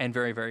and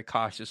very, very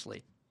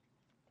cautiously.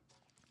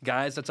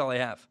 Guys, that's all I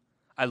have.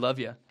 I love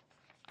you.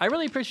 I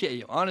really appreciate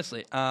you,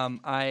 honestly.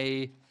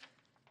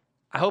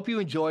 I hope you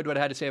enjoyed what I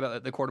had to say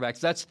about the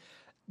quarterbacks.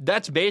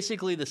 That's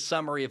basically the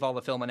summary of all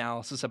the film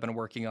analysis I've been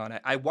working on.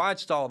 I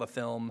watched all the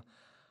film,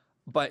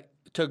 but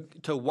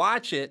to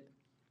watch it,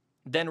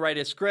 then write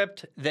a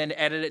script, then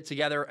edit it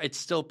together, it's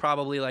still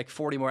probably like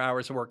 40 more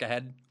hours of work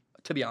ahead,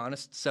 to be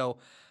honest. So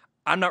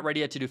I'm not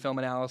ready yet to do film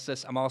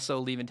analysis. I'm also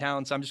leaving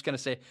town, so I'm just going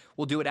to say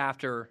we'll do it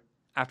after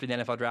the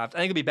NFL draft. I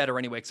think it'll be better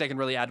anyway because I can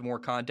really add more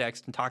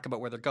context and talk about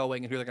where they're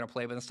going and who they're going to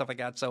play with and stuff like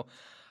that. So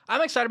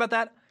I'm excited about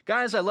that.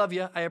 Guys, I love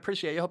you. I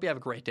appreciate you. I hope you have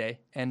a great day.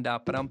 And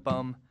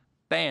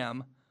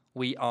bam,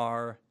 we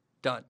are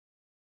done.